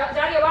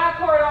 Johnny, why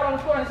pour it all on the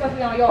floor and stuff on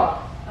y'all?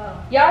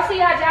 Y'all see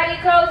how Johnny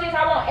closes this?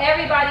 I want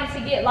everybody to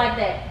get like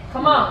that.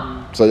 Come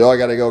on. So y'all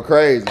gotta go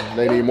crazy.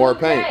 They need more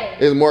paint.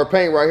 There's more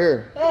paint right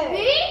here.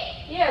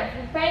 Yeah,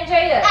 paint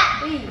Jay up.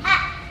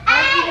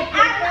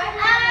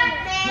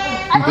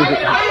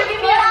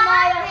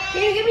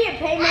 Can you give me a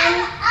paint,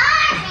 Mommy?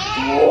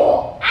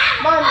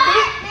 Mom,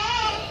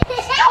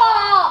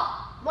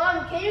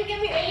 Mom, can you give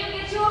me? Can you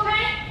get you a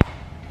paint?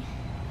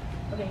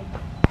 Okay.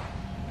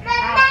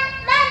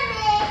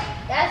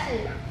 That's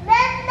it.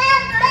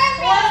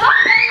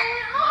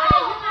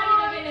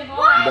 You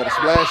better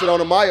splash it on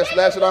the Maya.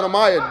 Splash it on the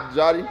Maya,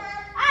 Jody.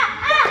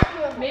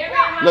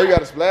 No, you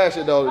gotta splash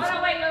it though. Hold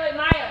on, wait,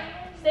 Maya.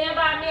 Stand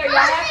by Amir. Y'all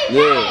have to.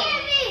 Yeah.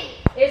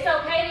 It's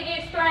okay to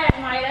get splashed,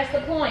 Maya. That's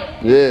the point.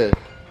 Yeah.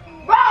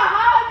 Bro, how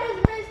I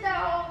just missed that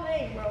whole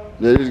thing, bro?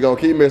 Yeah, you're just gonna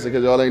keep missing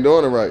because y'all ain't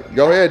doing it right.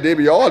 Go ahead,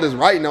 DB. Y'all just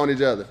writing on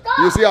each other.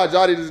 You see how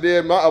Jody just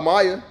did Maya? Woo!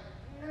 Nah,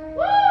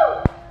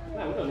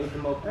 we don't need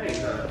some more paint,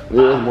 huh?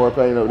 Yeah, there's more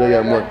paint up there. They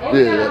got more.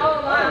 Yeah.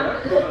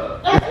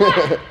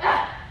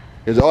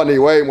 Cause y'all need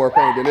way more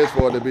paint than this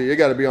for it to be. It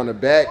gotta be on the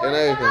back and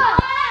everything. No!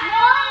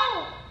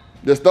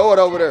 Just throw it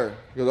over there.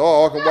 Cause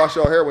all can wash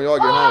your hair when y'all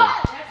get home.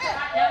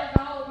 That was the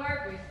whole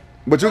purpose.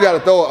 But you gotta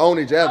throw it on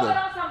each Throw it other.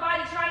 on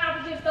somebody. Try not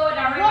to just throw it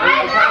directly.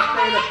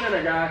 Stay in the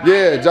center, guys.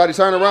 Yeah, Jody,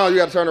 turn around. You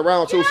gotta turn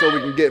around too so we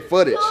can get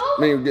footage. I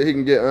mean, he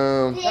can get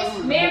Mirror, get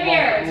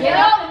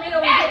up the middle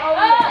and get over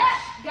here.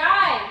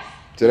 Guys,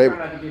 today. Try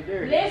not to get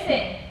dirty.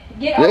 listen.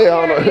 Get Yeah, I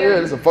over don't know. here.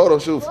 Yeah, it's a photo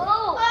shoot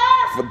for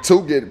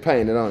two get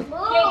painted on it.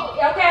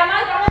 Okay, I'm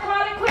gonna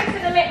call it quits in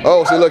a minute.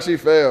 Oh, see, look, she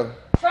fell.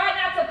 Try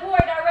not to pour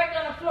it directly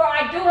on the floor.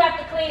 I do have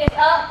to clean it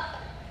up.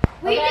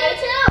 We do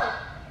too.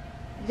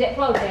 Jet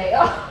flow day.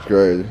 Oh. It's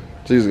crazy.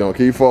 She's gonna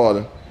keep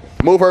falling.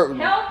 Move her.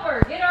 Help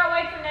her. Get her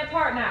away from that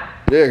part now.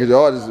 Yeah, cause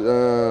y'all just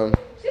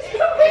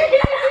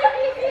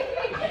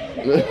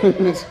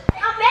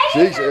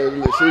She's she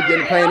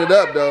getting painted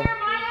up though.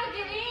 Maya,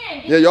 get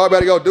in. Yeah, y'all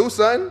better go do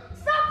something.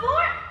 Stop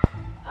for it.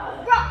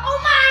 Bro, oh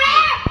my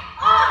hair.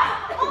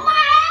 Oh my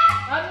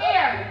hair.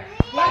 Amir,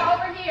 get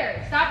over here.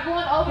 Stop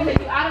going over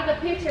there. You out of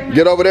the picture.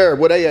 Get over there.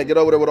 Where they at? Get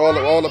over there with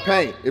all the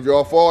paint. If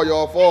y'all fall,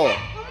 y'all fall.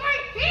 Oh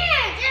my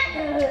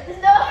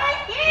hand. No,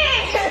 I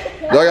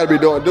can't. Y'all gotta be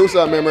do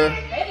something, remember?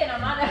 They get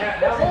on my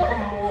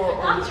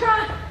I'm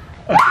trying.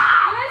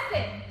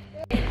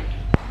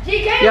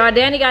 Listen. Y'all,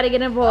 Danny gotta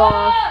get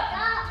involved.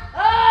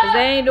 Cause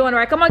they ain't doing it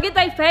right. Come on, get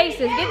their faces.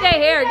 Get their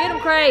hair. Get them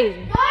crazy.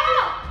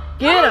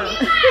 Get them.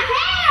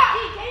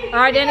 All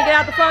right, Danny, get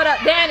out the photo.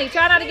 Danny,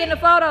 try not to get in the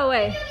photo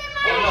way.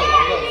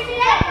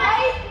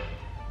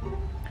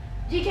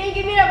 G, can you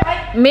give me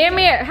that mic?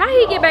 Mir, how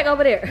he get back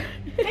over there?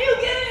 Can you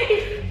give me?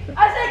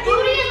 I said, give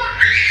me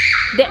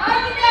that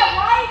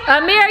mic.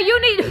 Amir, you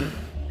need.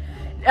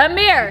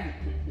 Amir.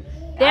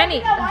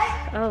 Danny.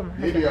 Oh my.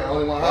 He be the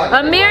only one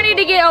hiding. Amir need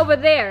to get over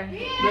there.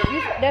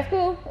 That's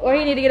cool. Or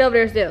he need to get over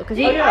there still. Cause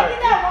he.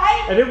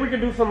 And then we can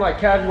do some like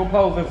casual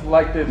poses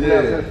like this.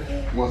 Yeah.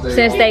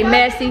 Since they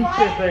messy.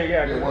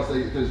 Yeah, once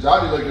they, cause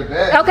Johnny looking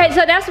bad. Okay,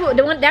 so that's what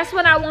that's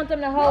when I want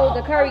them to hold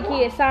the Curry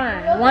Kid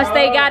sign. Once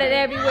they got it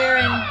everywhere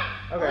and.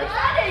 Okay.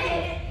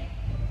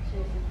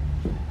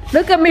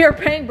 Look at Mirror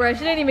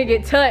paintbrush. It didn't even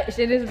get touched.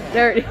 It is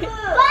dirty.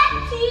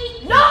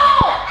 No!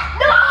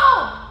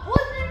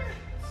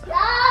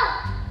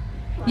 Stop!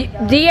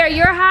 Dear,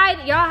 you're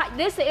hiding. Y'all,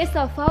 it's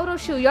a photo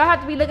shoot. Y'all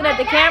have to be looking at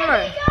the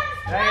camera.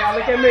 Hey, y'all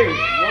look at me.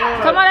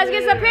 Come on, let's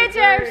get some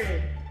pictures.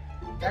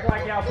 Act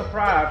like y'all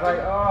surprised. Like,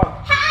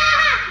 oh.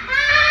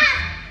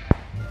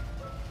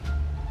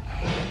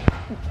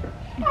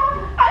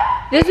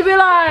 This would be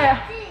like.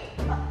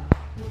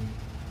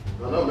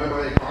 I know,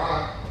 remember they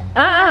crying.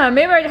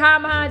 Remember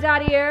hiding behind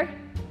Jadier?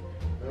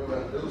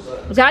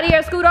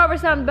 Jadier, scoot over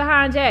something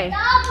behind Jay.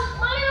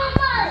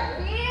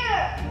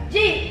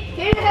 G,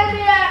 can you hand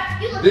me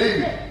that?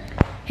 Davey.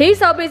 He's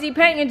so busy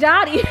painting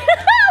Jody.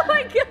 Oh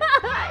my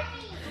god.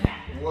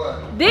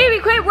 What? Davey,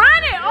 quit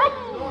running. Oh.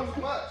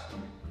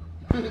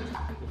 You're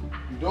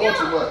doing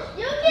too much.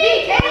 G,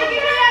 can you give me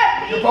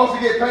that? You're supposed to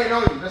get paint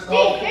on you. That's the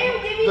whole. Can you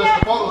give me That's that?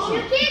 the photo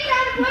You shoot. keep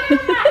trying to put it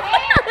in my hair.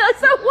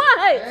 So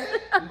what?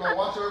 You gonna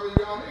watch her when you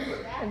get on anyway.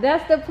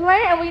 That's the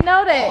plan. We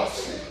know that. Oh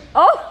shit.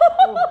 Oh.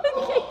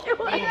 You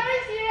gotta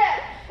see that.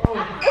 Let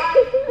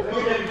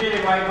me get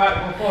it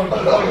right before we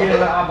get in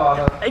the eyeball.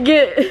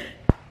 Get.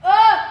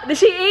 Did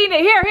she eat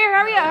it? Here,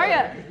 hurry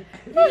up.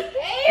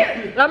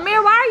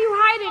 Amir, why are you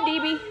hiding,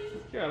 DB?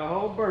 Got a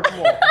whole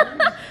birthmark.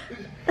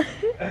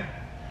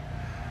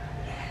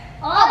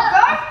 Oh,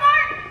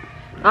 birthmark?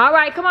 All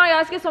right, come on, y'all.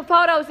 Let's get some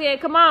photos in.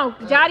 Come on.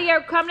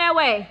 Jadier, come that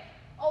way.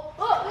 Oh,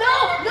 no.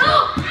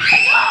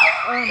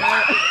 Oh,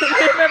 my.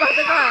 About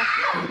to cry.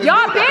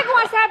 Y'all big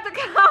ones have to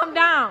calm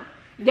down.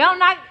 Don't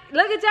knock.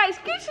 Look at Jay.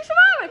 She's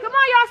smiling. Come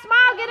on, y'all.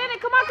 Smile. Get in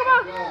it. Come on, come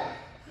on.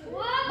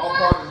 My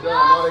part is done.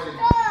 Now they can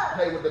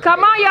play with the Come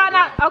paint. on, y'all.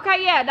 Now,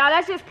 okay, yeah. Now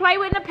let's just play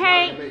with the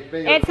paint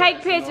and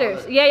take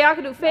pictures. Yeah, y'all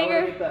can do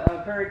finger. Get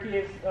the Curry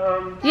Kids,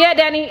 Yeah,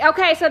 Danny.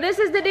 Okay, so this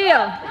is the deal.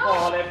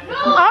 all that.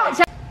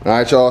 Oh, All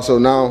right, y'all. So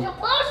now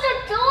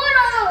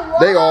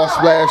they all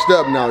splashed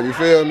up now. You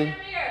feel me?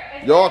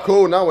 Y'all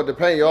cool now with the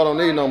paint. Y'all don't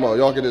need no more.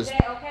 Y'all can just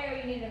okay, or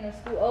you need them to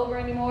scoot over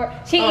anymore?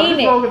 She As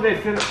eating long it. as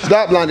they sit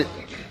stop, Lonnie.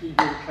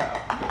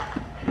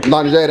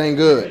 Lonnie, that ain't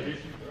good.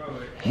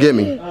 Get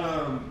me.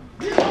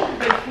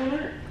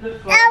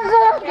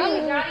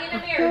 Okay, Johnny in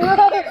the mirror.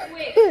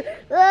 Quick.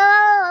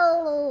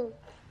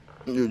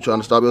 You trying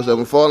to stop yourself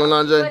from falling,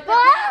 Lonnie? Put the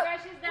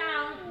paintbrushes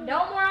down.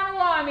 No more on the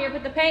wall, Amir.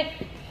 Put the paint.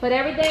 Put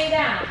everything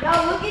down.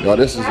 Y'all,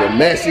 this is a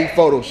messy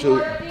photo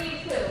shoot.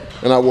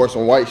 And I wore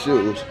some white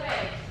shoes.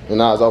 And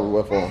now it's over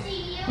with for him.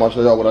 I'm gonna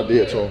show y'all what I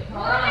did to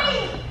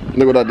him.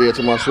 Look what I did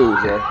to my shoes,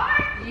 y'all.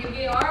 You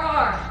get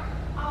RR.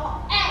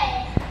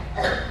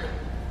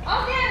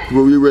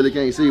 Well, you really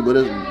can't see, but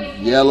it's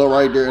yellow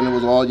right there, and it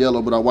was all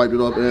yellow, but I wiped it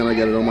off and I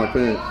got it on my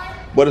pants.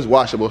 But it's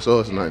washable, so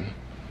it's nothing.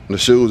 The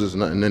shoes is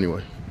nothing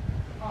anyway.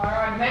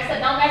 Alright,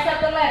 don't mess up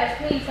the letters.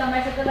 Please don't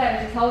mess up the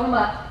letters. Just hold them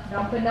up.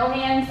 Don't put no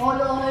hands.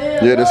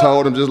 Yeah, just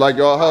hold them just like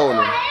y'all holding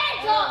them.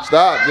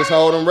 Stop, just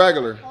hold them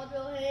regular. Hold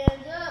your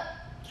hands up.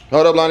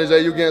 Hold up, Lonnie J,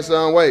 you getting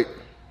some weight.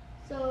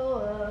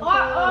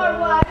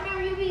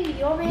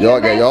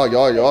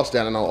 Y'all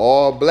standing on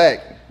all black.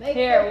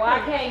 Here, why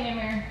can't you,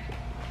 Amir?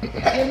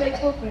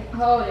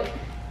 Hold it.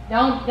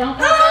 Don't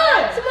cover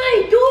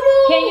Somebody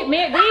doodle. Can you,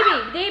 Mir,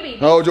 DB?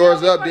 Hold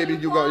yours up,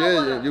 DB.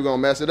 You gonna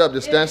mess it up.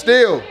 Just stand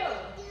still.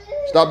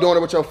 Stop doing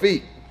it with your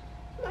feet.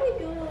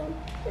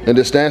 And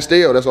just stand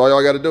still. That's all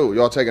y'all gotta do.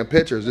 Y'all taking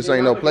pictures. This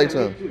ain't no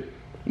playtime.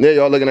 Yeah,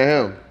 y'all looking at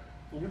him.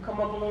 You come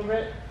up a little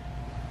bit.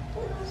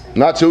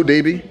 Not too,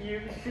 DB.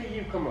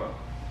 You come up.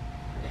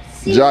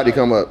 Jody,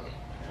 come up.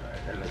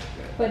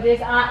 Put this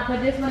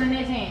one in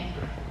this hand.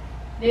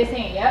 This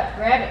hand, yep.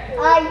 Grab it.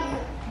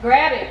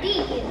 Grab it.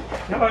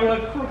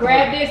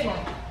 Grab this one.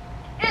 Put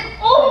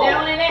that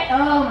one in that.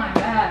 Oh my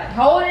God.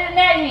 Hold it in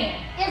that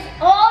hand.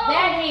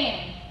 That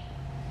hand.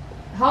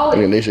 Hold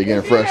And it. Anisha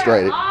getting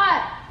frustrated.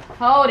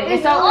 Hold it.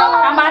 It's okay.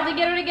 I'm about to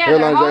get her together. Here,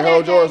 Lonnie J, Hold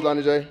hold that yours, thing.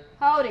 Lonnie J.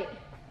 Hold it.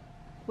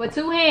 With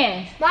two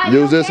hands.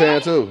 Use this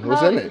hand too.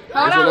 What's in it? Hold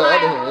What's in on, the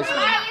other Maya. hand?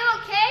 Are you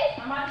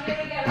okay? I'm about to get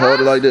her together. Hold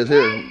it like this.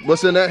 Here.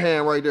 What's in that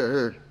hand right there?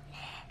 Here.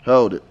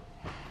 Hold it.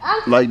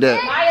 Like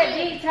that. Maya,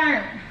 D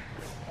turn.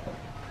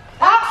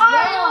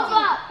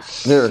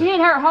 Here. Shit,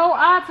 her whole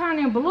eye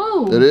turning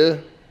blue. It is?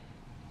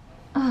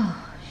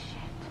 Oh,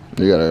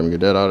 You gotta let me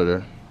get that out of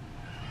there.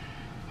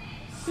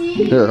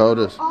 Here, hold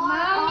this.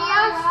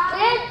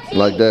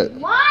 Like that.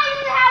 Why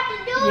you have to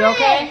do you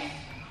okay?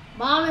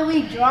 Mommy,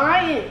 we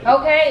drying.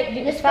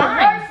 Okay, it's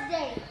fine.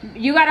 Birthday.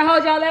 You gotta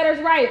hold your letters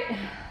right.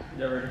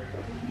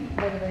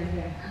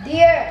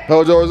 Dear.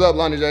 Hold yours up,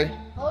 Lonnie J.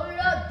 Hold it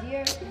up,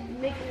 dear.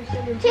 Make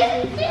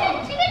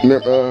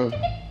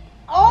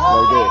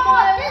All y'all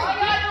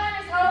doing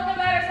is hold the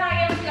letters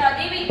like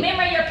everything.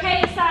 Remember your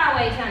K is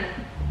sideways, honey.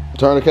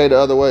 Turn the K the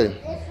other way.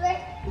 This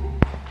way.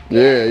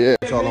 Yeah.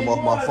 Y'all, I'm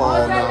off my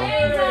phone Hold now.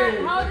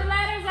 the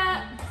letters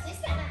up.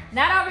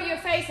 Not over your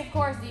face, of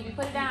course, DB.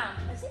 Put it down.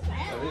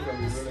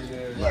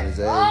 Lonnie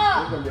J.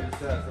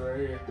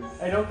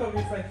 Hey, don't cover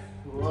your face.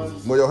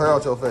 Move your hair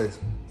out your face.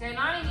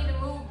 Jaylani need to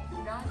move,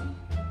 don't you?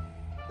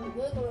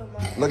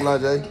 Look,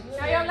 Lonnie J.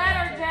 Show your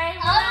letters, Jay.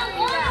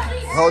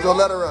 Hold your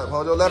letter up.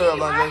 Hold your letter up,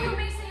 Why are you Lonnie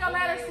J. mixing your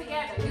letters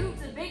together? You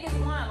the biggest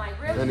one,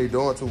 like really? And he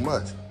doing too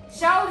much.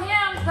 Show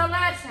him the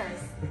letters.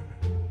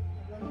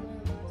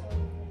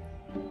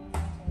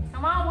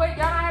 Come on, wait, y'all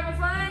not having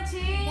fun,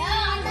 cheese? No,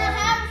 I'm not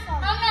having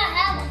fun. I'm not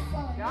having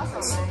fun.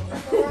 Y'all so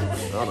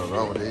lame. I don't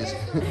know with these.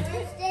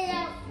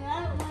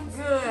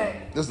 Good.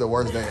 This is the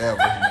worst day ever.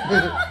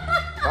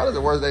 How is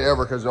the worst day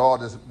ever? Because y'all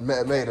just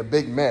made a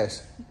big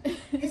mess. This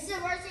is the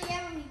worst thing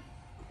ever.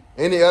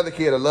 Any other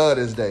kid would love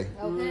this day.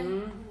 Okay.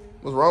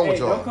 What's wrong Hey, with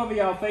don't y'all? cover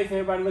y'all face.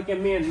 Everybody look at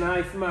me and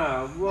nice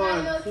smile. Are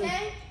One, you two.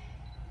 okay?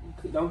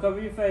 Don't cover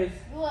your face.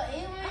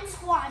 I'm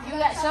squatting. You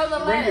got show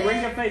the Bring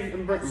letters. your face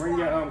and bring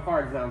your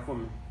cards down for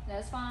me.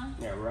 That's fine.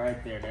 Yeah,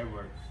 right there. That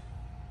works.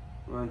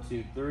 1,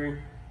 2, 3.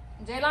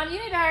 Jaylon, you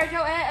need to hurry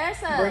your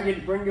ass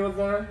up. Bring yours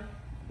down.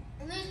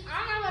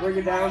 Bring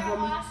it down for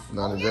me.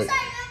 Not a J.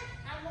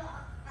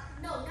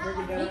 No, Bring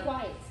it Be down.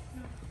 quiet.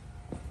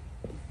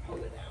 Hold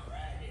it down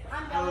right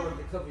there. I don't want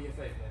to cover your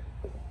face,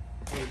 man.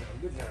 There you go.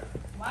 Good job.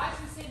 Why is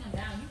you sitting them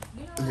down?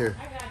 You know what? Here.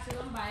 I got you.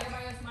 I'm by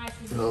everybody else might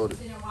see Hold you it.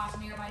 sitting there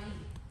watching everybody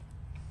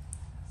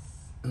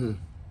eat.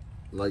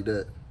 Like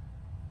that.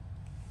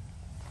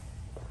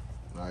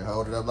 All right,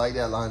 hold it up like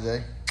that, Lonnie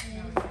J.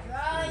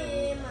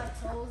 Drying. My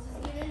toes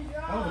is getting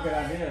dry. That was a good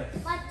idea.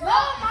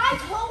 My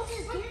toes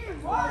is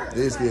getting worse.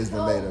 These kids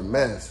done made a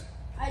mess.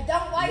 I I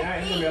don't like Yeah,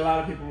 ain't gonna feet. be a lot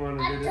of people wanting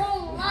to do this. I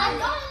don't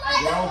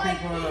like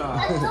People in, I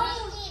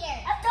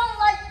don't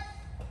like.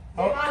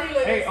 Oh,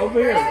 hey, over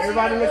here.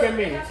 Everybody look at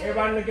me.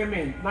 Everybody look at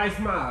me. Nice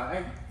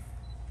smile.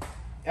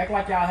 Act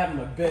like y'all having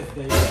a best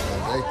day.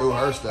 They threw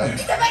her stuff.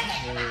 It's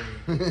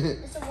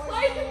the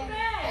worst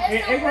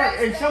day.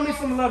 And show me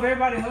some love.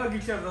 Everybody hug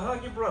each other.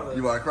 Hug your brother.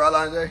 You want to cry,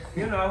 Lonnie J?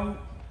 You know.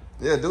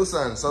 Yeah, do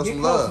something. Show Get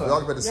some love. closer. Y'all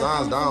can put the Yeah, signs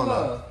show me down some now.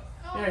 love.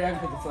 Yeah, y'all can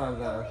put the signs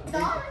down. Alright,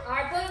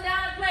 put them down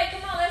and play.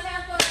 Come on, let's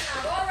have fun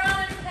now. Go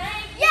around and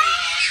thank you.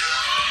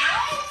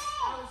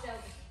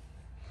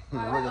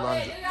 Look at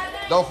Lonnie J.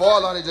 Don't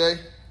fall, Lonnie J.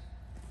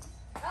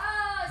 Oh,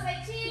 say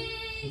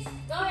cheese.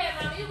 Go ahead,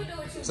 Mama. You can do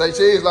what you Say do.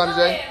 cheese, Lonnie Go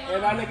J. ahead, Mama.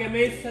 Everybody look at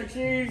me. Say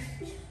cheese.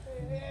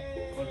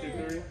 1, 2,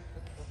 3.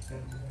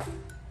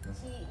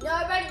 No,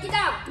 everybody get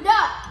out. No.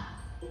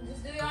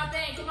 Just do your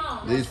thing. Come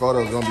on. These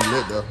photos gonna be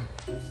lit though.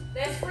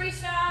 Let's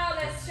freestyle.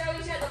 Let's show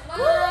each other love.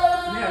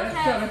 Yeah,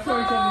 have let's show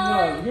each other fun.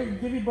 love.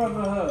 Give your brother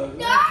a hug.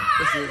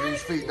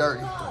 These feet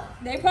dirty.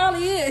 They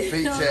probably is.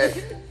 Feet check.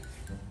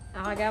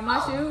 I got my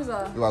shoes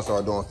off. You gotta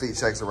start doing feet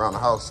checks around the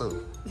house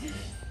too.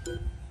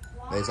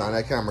 Next time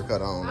that camera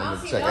cut on, I'm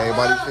gonna check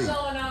everybody's feet.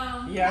 Going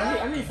on. Yeah,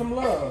 I need some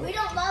love. We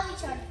don't love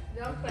each other.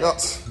 Don't play. Yup.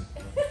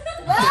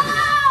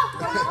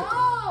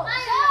 Oh, I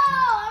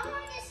want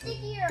to stick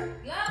here.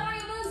 Love on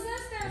your little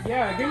sisters.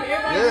 Yeah, give me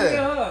everybody give me a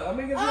hug. I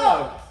mean, give me a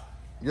hug.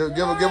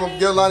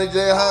 Give Lonnie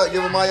J a hug.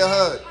 Give Maya a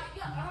hug.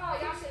 Oh,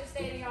 y'all should have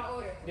stayed in y'all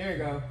order. There you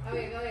go.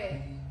 Okay, go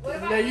ahead. What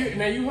about Now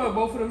you hug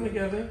both of them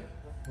together.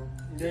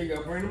 There you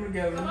go. Bring them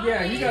together.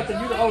 Yeah, you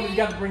the oldest. You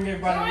got to bring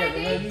everybody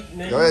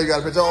together. Go ahead, you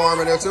gotta put your arm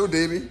in there too,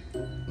 DB.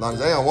 Lonnie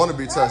J don't want to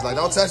be touched. Like,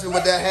 don't touch me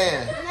with that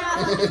hand.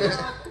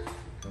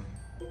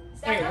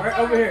 Hey, right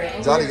over here.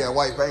 Johnny got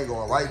white paint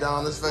going right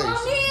down his face.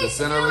 The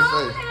center of his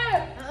face.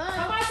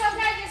 Somebody so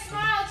glad you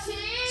smile,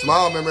 cheese.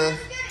 Smile, man.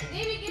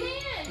 Diddy, get in,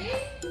 Diddy.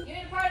 You're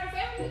in part of the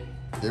family.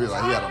 DB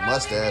like he had a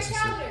mustache and shit.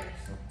 Shoulders.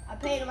 I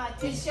painted my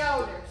His teeth.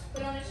 shoulders.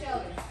 Put on his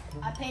shoulders.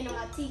 I painted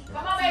my teeth. Come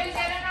on, baby.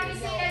 Let me see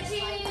that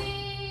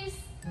cheese.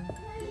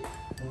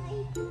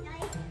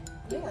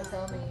 You are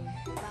so mean.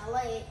 My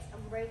legs,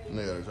 I'm breaking.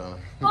 Nigga, Johnny.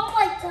 Oh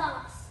my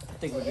gosh. I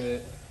think we're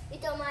good.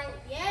 It don't mind.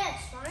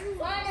 Yes, fine.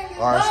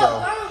 All right, so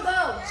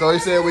Go. so he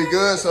said we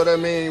good, so that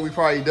means we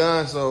probably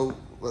done. So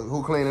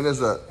who cleaning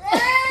this up?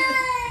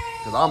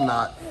 Cause I'm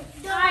not.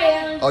 I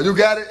am. Oh, you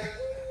got it?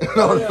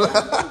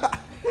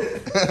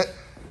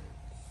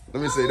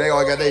 Let me see. They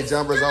all got their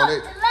jumpers on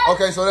it.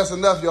 Okay, so that's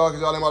enough, y'all,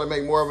 because y'all ain't about to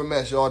make more of a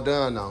mess. Y'all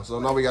done now. So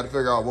now we got to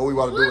figure out what we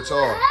about to do with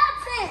y'all.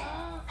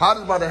 How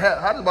does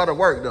about to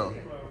work, though?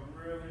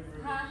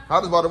 How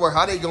does about to work?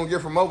 How they going to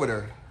get from over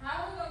there?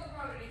 How we gonna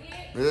go to the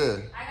hit? Yeah.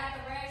 I got the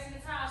rags in the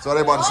top. So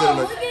they about to sit in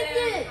Look at the,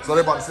 this. so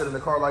they about to sit in the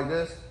car like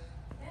this?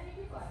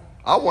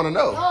 I want to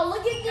know. Oh,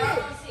 look at this.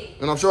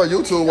 And I'm sure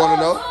you two want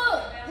to know. Look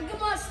at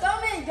my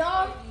stomach,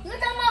 dog. Look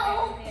at my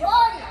whole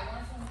body.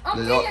 I'm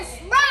Yeah, y'all- getting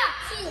smacked.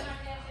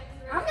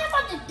 I'm not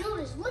about to do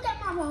this. Look at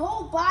my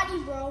whole body,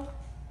 bro.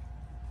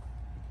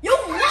 You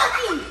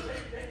lucky.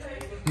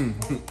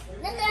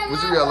 What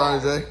you got,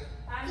 Lonnie J?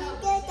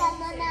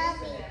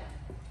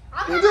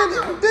 You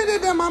did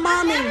it, my I'm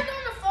mommy. never doing a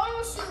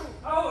photo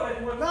shoot.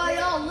 Bro,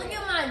 yo, look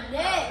at my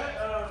neck.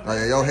 Oh,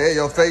 yeah, your head,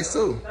 your face,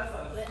 too. Hey,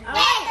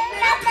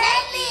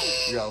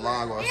 You got a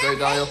line going straight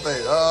down your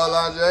face.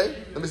 Lonnie J.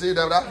 Let me see you,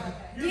 David.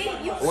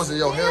 What's in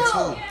your hair,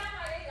 too?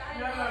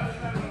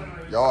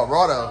 Y'all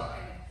raw, though.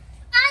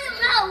 I do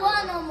not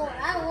want no more.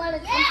 I don't want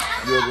to.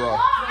 You raw.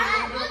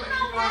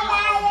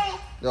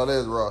 Y'all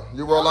is raw.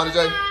 You raw, Lonnie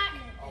J?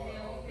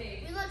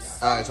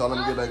 All right, y'all, let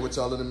me get back with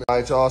y'all in a minute. All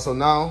right, y'all, so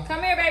now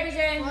Come here, baby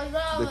J.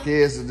 the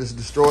kids just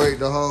destroyed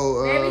the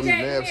whole Baby J, lab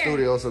come here.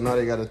 studio, so now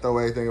they got to throw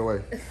everything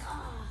away.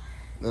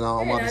 Then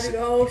I'm about to see, the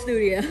whole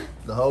studio.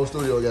 the whole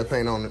studio got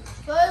paint on it.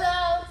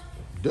 Hello.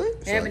 Dang,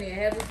 Ebony, a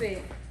heavy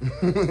fit.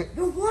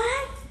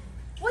 What?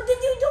 What did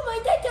you do? My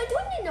dad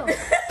don't know.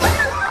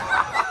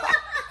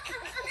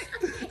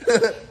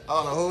 I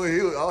don't know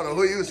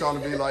who he was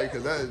trying to be like,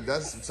 cause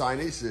that's some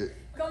Chinese shit.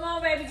 Come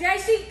on, baby J.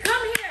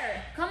 Come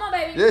here. Come on,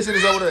 baby. Yeah, she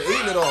just over there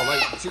eating it all.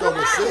 Like she gonna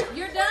get sick.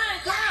 You're done.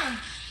 Come on.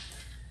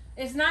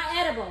 It's not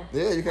edible.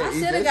 Yeah, you I can't eat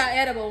should have this. got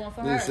edible one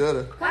for her. You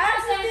shoulda. Come on,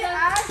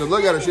 Santa. Cause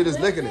look at her, she just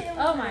licking it.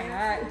 Oh my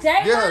God.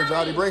 Jay, Get her,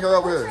 Johnny. Bring her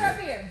over Push her up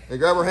here. here. And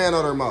grab her hand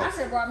on her I mouth.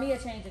 should have brought me a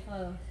change of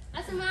clothes.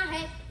 That's in my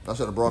head. I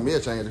should have brought me a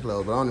change of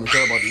clothes, but I don't even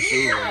care about these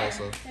shoes no more,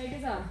 so Take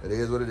this off. it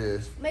is what it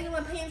is. Making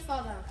my pants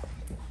fall down.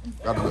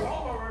 Got to look.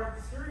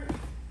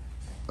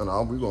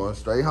 No, we going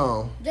straight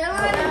home.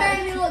 Jelani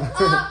made me look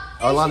up.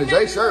 Oh, Lonnie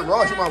J shirt,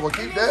 Ross, you might as well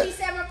keep She that.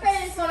 said my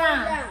pants fall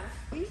down.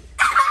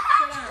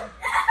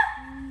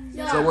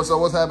 So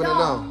what's happening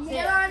now?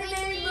 Jelani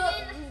made me look.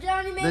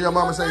 Jelani made me Then your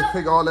mama look say up.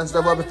 pick all that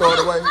stuff up and throw it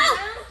away.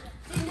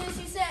 And then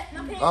she said my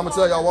pants I'm gonna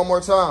tell y'all one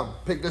more time.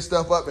 Pick this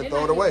stuff up and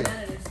throw it away.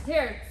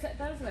 Here,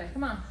 throw this away.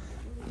 Come on.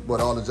 But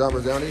all the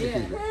jumpers, they don't need to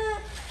keep it.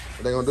 What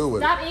they gonna do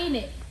with it? Stop eating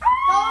it.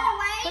 Throw it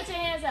away. Put your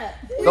hands up.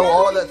 Throw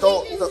all that,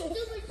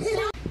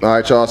 All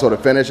right, y'all, so the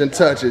finishing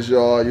touches,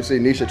 y'all. You see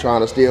Nisha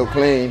trying to still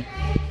clean.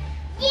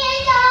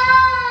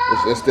 This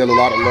it's still a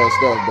lot of little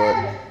stuff,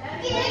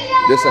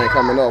 but this ain't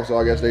coming off, so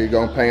I guess they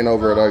gonna paint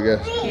over it, I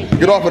guess.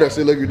 Get off of there,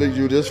 see, look,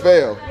 you just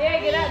fell. Yeah,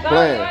 get up.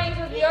 Playing. I ain't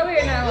supposed to be over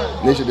here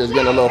now. Nisha just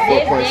getting a little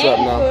footprint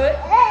something now.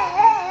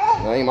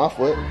 That ain't my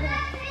foot.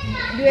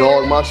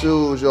 Dog my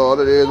shoes, y'all.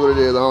 It is what it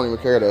is. I don't even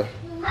care though.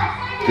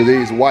 Cause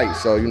these white,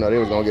 so you know they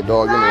was gonna get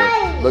dog in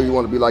there. Look, you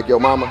wanna be like your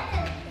mama?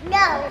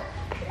 No.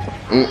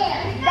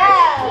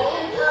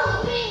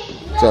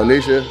 So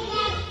Nisha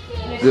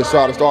just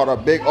tried to start a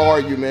big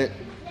argument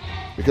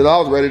because I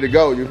was ready to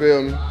go, you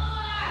feel me?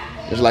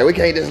 It's like, we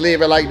can't just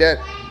leave it like that.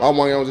 I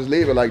want to just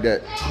leave it like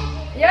that.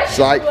 Yes,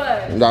 Psych. you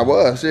was. I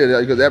was, shit,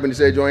 because Ebony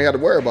said you ain't got to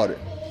worry about it.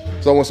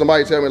 So when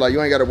somebody tell me like,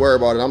 you ain't got to worry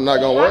about it, I'm not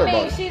going to worry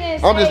about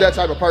it. I'm just that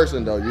type of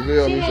person though, you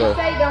feel me? She So didn't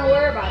say don't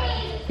worry about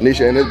it.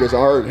 Nisha and this bitch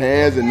on her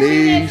hands and She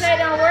didn't knees. say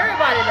don't worry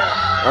about it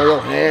though. On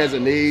your hands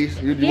and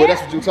knees. Well,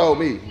 that's what you told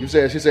me. You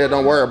said, she said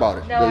don't worry about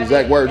it. No, The I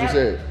exact didn't. words you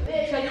said.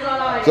 So you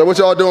gonna So what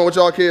y'all doing? What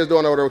y'all kids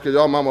doing over there? Cause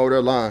y'all mama over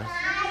there lying.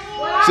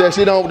 Said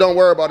she don't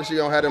worry about it. She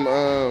gonna have them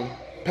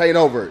paint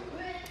over it.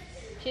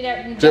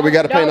 So we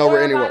gotta paint over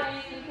it anyway.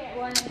 You can't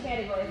go in the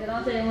category, so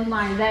don't tell them what's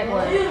my exact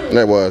word.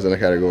 That was in the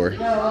category.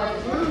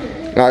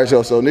 All right,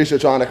 so Nisha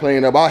trying to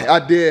clean up. I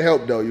did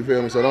help though. You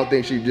feel me? So don't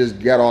think she just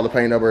got all the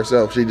paint up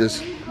herself. She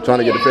just trying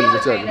to get the finish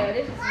touch.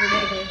 This is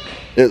ridiculous.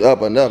 It's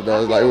up enough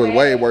though. It's like it was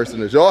way worse than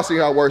this. Y'all see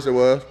how worse it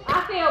was?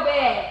 I feel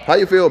bad. How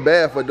you feel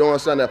bad for doing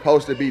something that's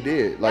supposed to be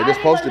did? Like this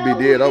supposed to be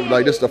did over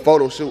like this the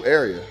photo shoot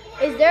area.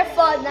 It's their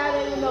fault now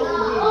they don't know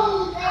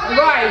who did it.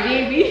 Right,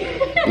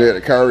 DB. Yeah,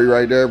 the curry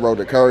right there, bro.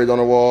 The curry's on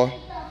the wall.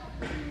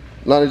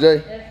 Lonnie J,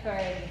 That's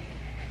crazy.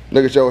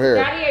 look at your hair.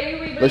 Daddy, are you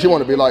rebleeding? Look, she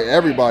want to be like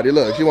everybody.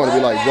 Look, she want to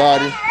be like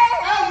Jody.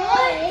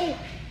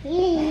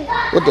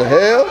 What the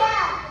hell?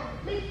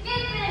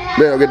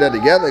 Man, get that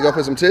together. Go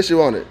put some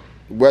tissue on it.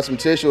 Wear some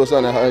tissue or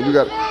something. You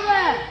got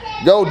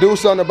go do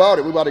something about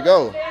it. We about to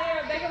go.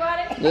 Think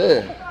about it?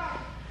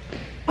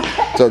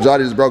 Yeah. So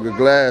Jody just broke a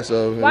glass.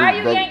 So Why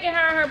are you yanking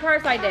her in her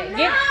purse like that?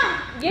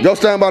 Get go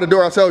stand by the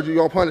door. I told you,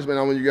 you're on punishment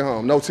on when you get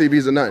home. No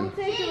TVs or nothing.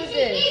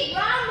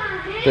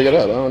 Pick it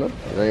up. I don't know.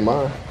 It ain't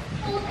mine.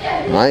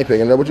 I ain't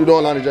picking it up. What you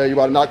doing, Lonnie J? You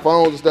about to knock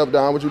phones and stuff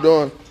down. What you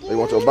doing? They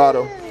want your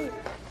bottle.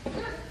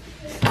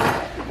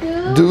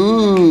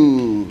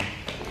 Dude.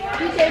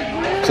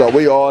 So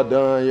we all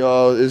done,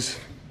 y'all.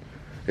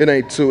 It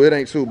ain't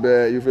too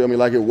bad. You feel me?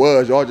 Like it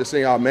was. Y'all just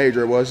seen how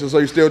major it was. So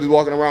you still just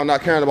walking around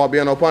not caring about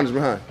being no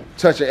punishment, huh?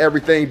 Touching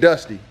everything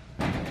dusty.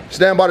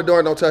 Stand by the door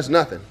and don't touch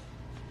nothing.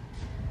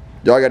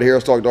 Y'all got to hear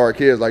us talk to our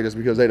kids like this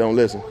because they don't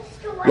listen.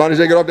 Lonnie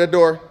J, get off that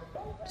door.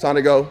 It's time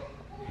to go.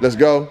 Let's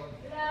go.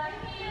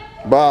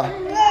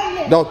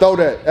 Bye. Don't throw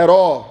that at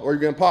all or you're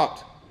getting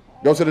popped.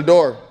 Go to the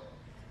door.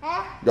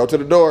 Go to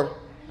the door.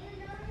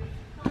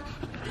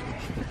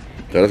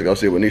 So let's go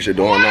see what Nisha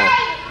doing now.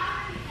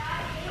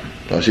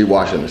 Oh, she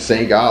washing the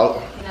sink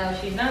out. No,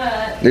 she's not.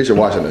 Nisha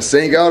washing the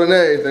sink out and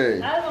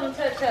everything. I just want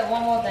to touch that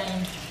one more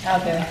thing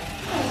out there.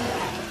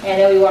 And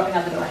then we walking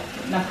out the door.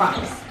 I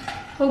promise.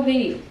 Who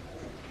peed?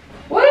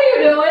 What are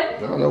you doing? I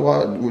don't know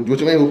why. What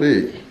you mean who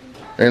peed?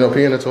 Ain't no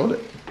pee in the toilet.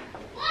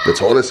 The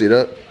toilet seat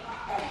up.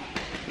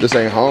 This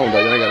ain't home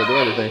though. You ain't gotta do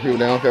anything. People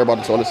they don't care about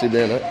the toilet seat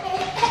being up.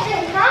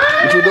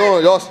 What you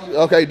doing? Y'all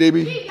okay,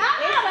 DB? It's a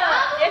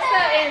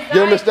anxiety.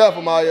 Give him the stuff,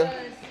 Amaya.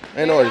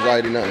 Ain't no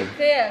anxiety, nothing.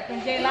 Yeah,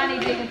 because Jaylani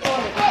digging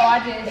toilet. So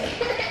I just,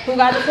 who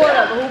got the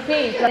toilet, but who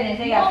peed? So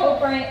they got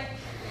footprint.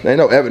 Ain't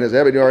no evidence.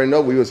 Everybody already know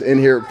we was in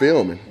here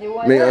filming.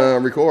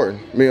 Recording.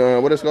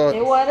 What it's called?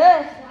 It was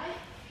us.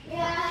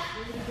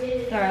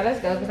 All right, let's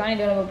go, because I ain't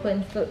doing no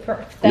putting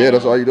footprint. Yeah,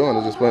 that's all you doing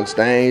is just putting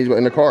stains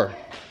in the car.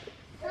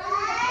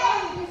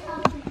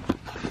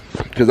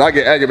 Because I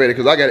get aggravated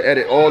because I got to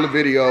edit all the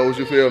videos,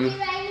 you feel me?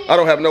 I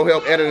don't have no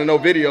help editing no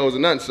videos or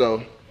nothing,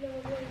 so.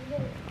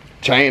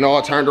 Chain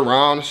all turned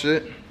around and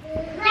shit.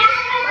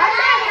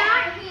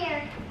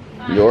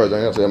 Yours,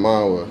 I ain't said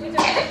mine was.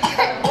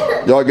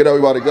 Y'all get up, we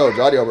about to go.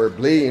 Jody over here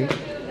bleeding.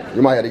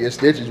 You might have to get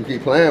stitches, you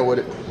keep playing with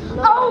it.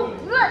 Oh,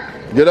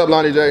 look. Get up,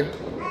 Lonnie J.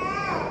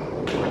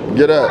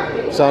 Get up,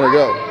 it's time to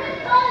go.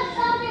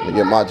 Let me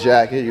get my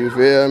jacket, you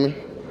feel me?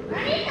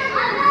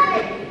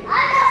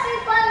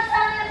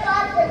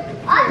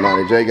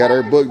 Lonnie J got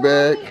her book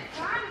bag.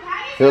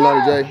 Here,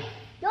 Lonnie J.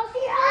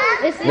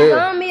 It's the Here.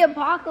 zombie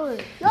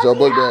apocalypse. It's your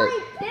book bag.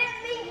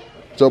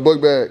 It's your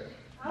book bag.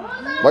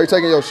 Why you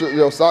taking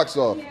your socks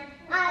off?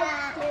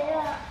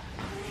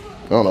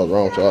 I don't know what's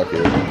wrong with y'all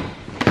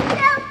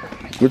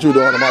kids. What you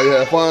doing, Amaya? You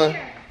had fun?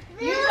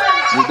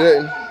 You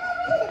didn't?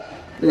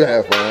 You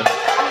had fun.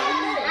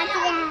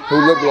 Who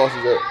lip gloss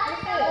is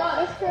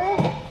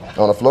that?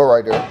 On the floor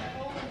right there.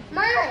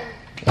 Mine.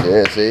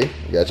 Yeah, see?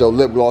 You got your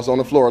lip gloss on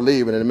the floor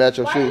leaving and it match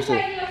your shoes too.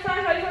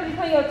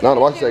 No,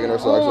 why you taking her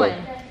socks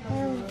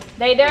off?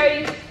 They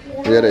dirty?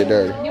 Yeah, they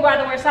dirty. You about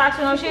to wear socks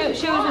with no shoes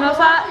with no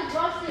socks?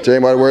 She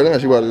ain't about to wear that.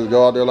 She about to just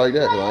go out there like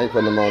that because I ain't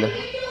putting them on her.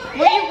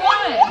 Where you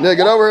going? Yeah,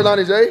 get over here,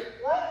 Lonnie J.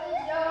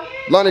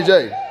 Lonnie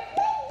J.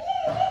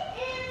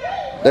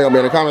 They gonna be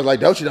in the comments like,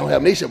 don't you don't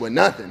have Nisha with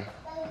nothing.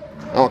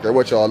 I don't care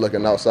what y'all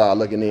looking outside,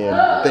 looking in,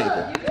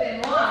 thinking.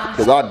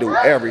 Because I do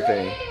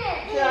everything.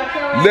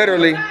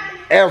 literally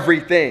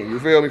everything. You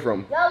feel me?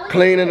 From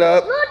cleaning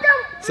up.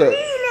 So,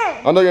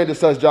 I know you ain't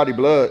just touched Jody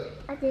blood.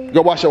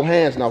 Go wash your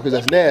hands now, because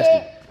that's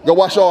nasty. Go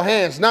wash your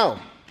hands now.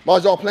 Why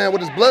y'all playing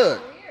with his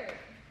blood?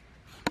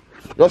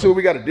 Y'all see what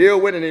we got to deal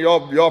with, and then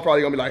y'all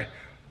probably gonna be like,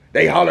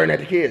 they hollering at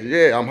the kids.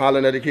 Yeah, I'm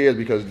hollering at the kids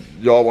because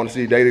y'all want to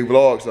see daily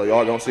vlogs, so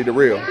y'all gonna see the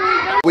real.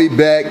 We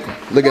back.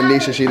 Look at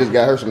Nisha. She just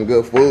got her some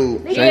good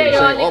food. She ain't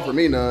offer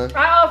me none.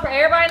 I offer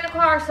everybody in the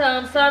car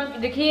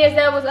some. The kids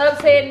that was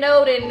upset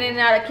no, and then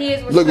now the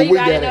kids was Look what sleep. we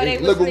I didn't know gotta they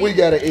eat. was Look what we sleep.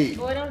 gotta eat.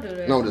 Boy, don't do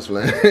that. No, I'm just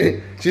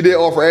playing. She did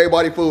offer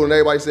everybody food, and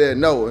everybody said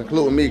no,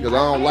 including me, because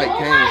I don't like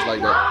canes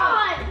like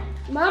that.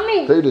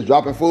 Mommy. So you just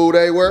dropping food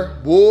everywhere?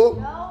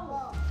 Boy,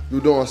 you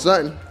doing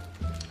something.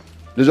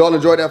 Did y'all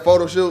enjoy that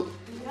photo shoot?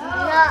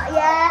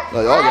 Yeah.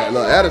 Like, y'all got a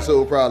little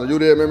attitude problem. You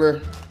did,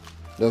 remember?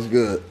 That's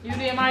good. You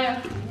did, Maya?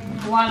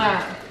 Why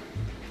not?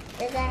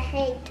 Because I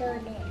hate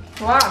doing it.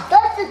 Why?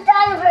 That's the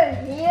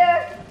television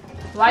here.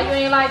 Why you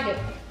ain't like it?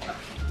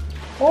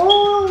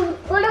 Oh,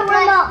 put it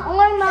where my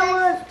arm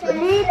was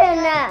bleeding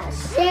at.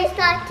 Since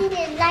I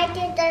didn't like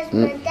it, that's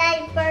my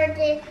daddy's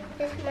birthday.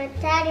 That's my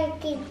daddy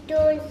keep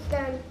doing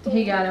something.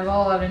 He got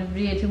involved and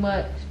did too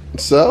much.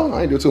 So,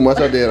 I ain't do too much.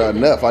 I did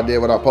enough. I did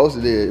what I supposed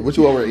to do. What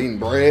you over there eating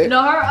bread?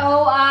 No, her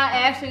whole eye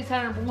actually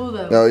turned blue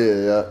though. Oh,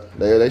 yeah.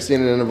 They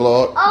seen it in the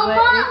vlog. Oh, my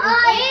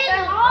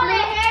eye. All the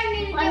hair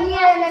needs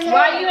to go.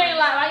 Why you ain't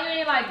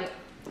like it?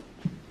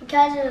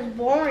 Because it was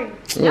boring.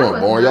 You weren't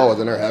boring. Y'all was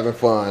in there having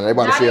fun.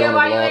 Everybody see it on the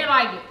Why you ain't vlog.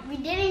 like it? We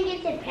didn't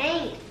get to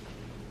paint.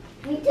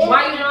 We didn't.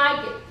 Why you didn't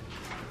like it?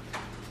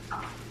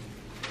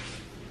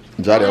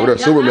 Jody over there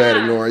super mad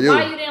ignoring you.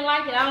 Why you didn't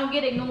like it? I don't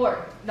get ignored.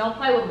 Don't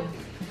play with me.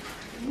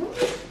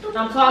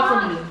 I'm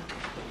talking to you.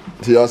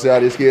 So y'all see how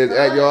these kids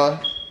act, y'all?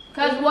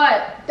 Cause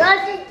what?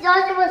 Dusty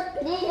was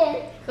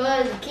bleeding.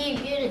 Because it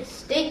keep getting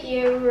sticky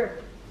everywhere.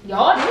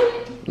 Y'all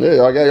did it.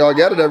 Yeah, y'all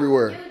got it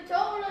everywhere. You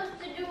told us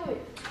to do it.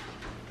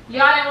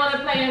 Y'all didn't want to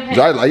play in paint.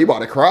 Jody like, he about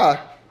to cry.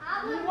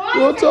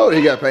 Well, I told you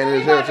he got pain in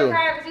his hair too.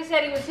 He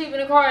said he was sleeping in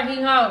the car and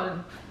he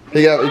hungry.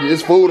 He got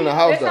it's food in the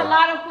house There's a though.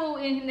 lot of food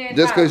in there.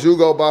 Just cause you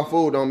go buy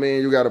food don't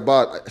mean you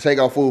gotta take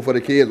out food for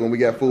the kids when we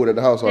got food at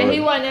the house And he already.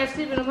 wasn't there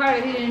sleeping in the car.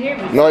 He didn't hear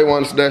me. No, he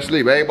wasn't there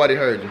sleep. Everybody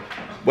heard you.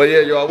 But yeah,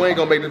 y'all, we ain't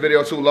gonna make this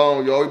video too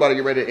long, y'all. We about to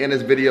get ready to end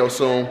this video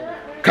soon.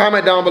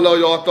 Comment down below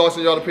y'all thoughts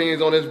and y'all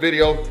opinions on this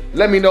video.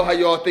 Let me know how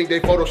y'all think they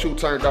photo shoot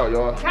turned out,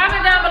 y'all.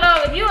 Comment down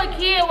below if you a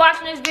kid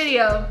watching this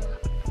video.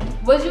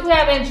 Would you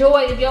have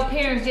enjoyed if your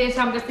parents did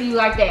something for you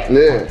like that?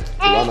 Yeah.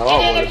 And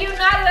then if you're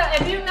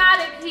not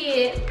a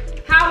kid,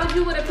 how would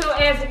you would have felt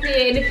as a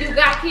kid? And if you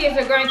got kids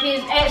or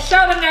grandkids, show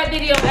them that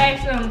video,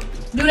 ask them,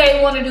 do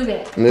they want to do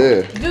that?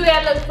 Yeah. Do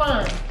that look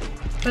fun?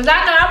 Cause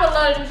I know I would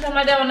love to do something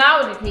like that when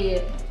I was a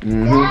kid.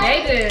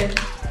 They did.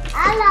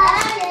 I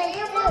love it.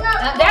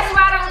 That's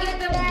why I don't get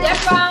them.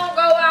 That's why I don't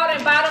go out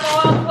and buy them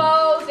all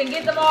clothes and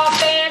get them all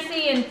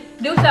fancy and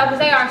do stuff because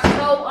they are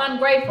so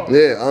ungrateful.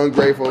 Yeah,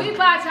 ungrateful. We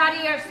bought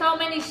Jadier so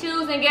many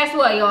shoes and guess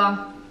what,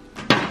 y'all?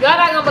 Y'all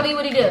not gonna believe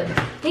what he does.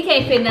 He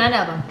can't fit none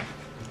of them.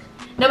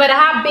 No matter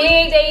how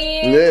big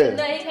they is,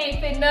 he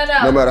can't fit none of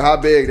them. No matter how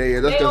big they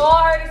is. They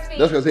all hurt his feet.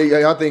 That's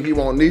because I think he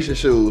want Nisha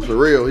shoes for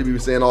real. He be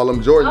saying all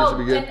them Jordans to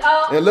be getting.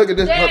 And look at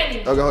this.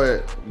 Danny. Oh, go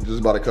ahead. Just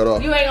about to cut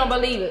off. You ain't gonna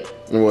believe it.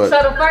 What?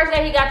 So the first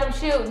day he got them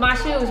shoes, my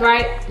shoes,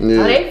 right?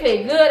 Yeah. Oh, they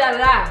fit good out of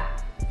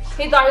that.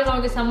 He thought he was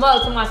gonna get some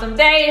mugs, some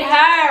they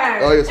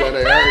hurt. Oh, you said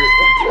they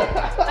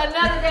hurt.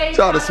 Another day.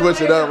 Try to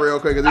switch it up real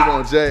quick because he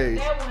want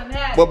J's.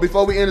 But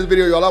before we end this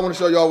video, y'all, I want to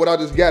show y'all what I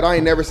just got. I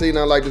ain't never seen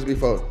nothing like this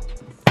before.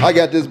 I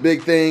got this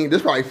big thing.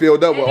 This probably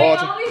filled up with all.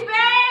 Only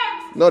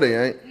bags. No,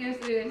 they ain't. Yes,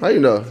 it is. How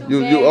you know?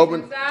 You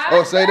open? inside.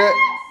 Oh, say that.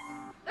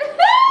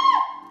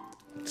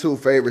 2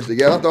 favorites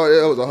together. I thought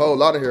there was a whole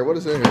lot of here. What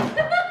is in here?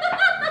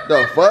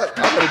 The fuck?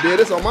 I could have did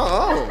this on my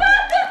own.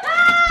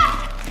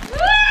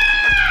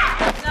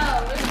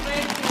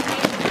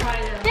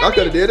 I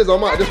could have did this on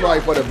my. This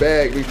probably for the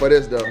bag. Be for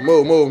this though.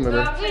 Move, man.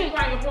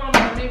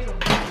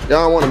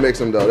 Y'all don't want to mix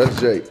them though. That's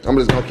Jake. I'm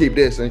just gonna keep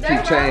this and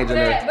keep change in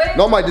there.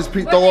 No, I might just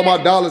throw all my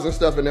dollars and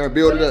stuff in there and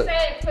build it up.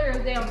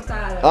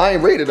 I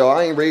ain't read it though.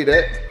 I ain't read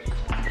that.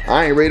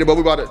 I ain't read it, but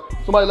we about to.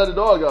 Somebody let the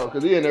dog go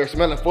because he in there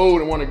smelling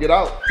food and want to get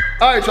out.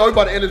 All right, y'all. We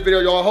about to end this video,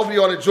 y'all. Hopefully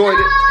y'all enjoyed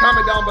it.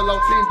 Comment down below.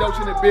 Team Doach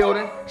in the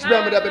building.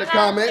 Spam it up in the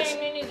comments.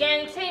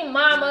 Team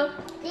Mama.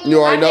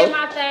 You already know. I did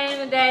my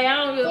thing today.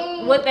 I don't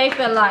know what they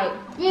feel like.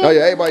 Oh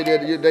yeah, everybody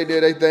did. They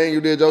did their thing. You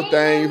did your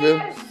thing. You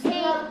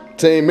feel?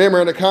 Team member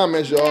in the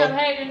comments, y'all. I'm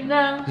hating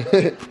now.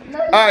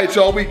 All right,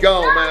 y'all. We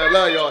gone, man.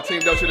 Love y'all.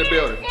 Team Doach in the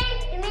building.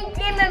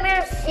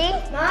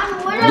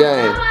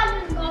 Gang.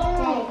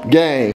 Gang.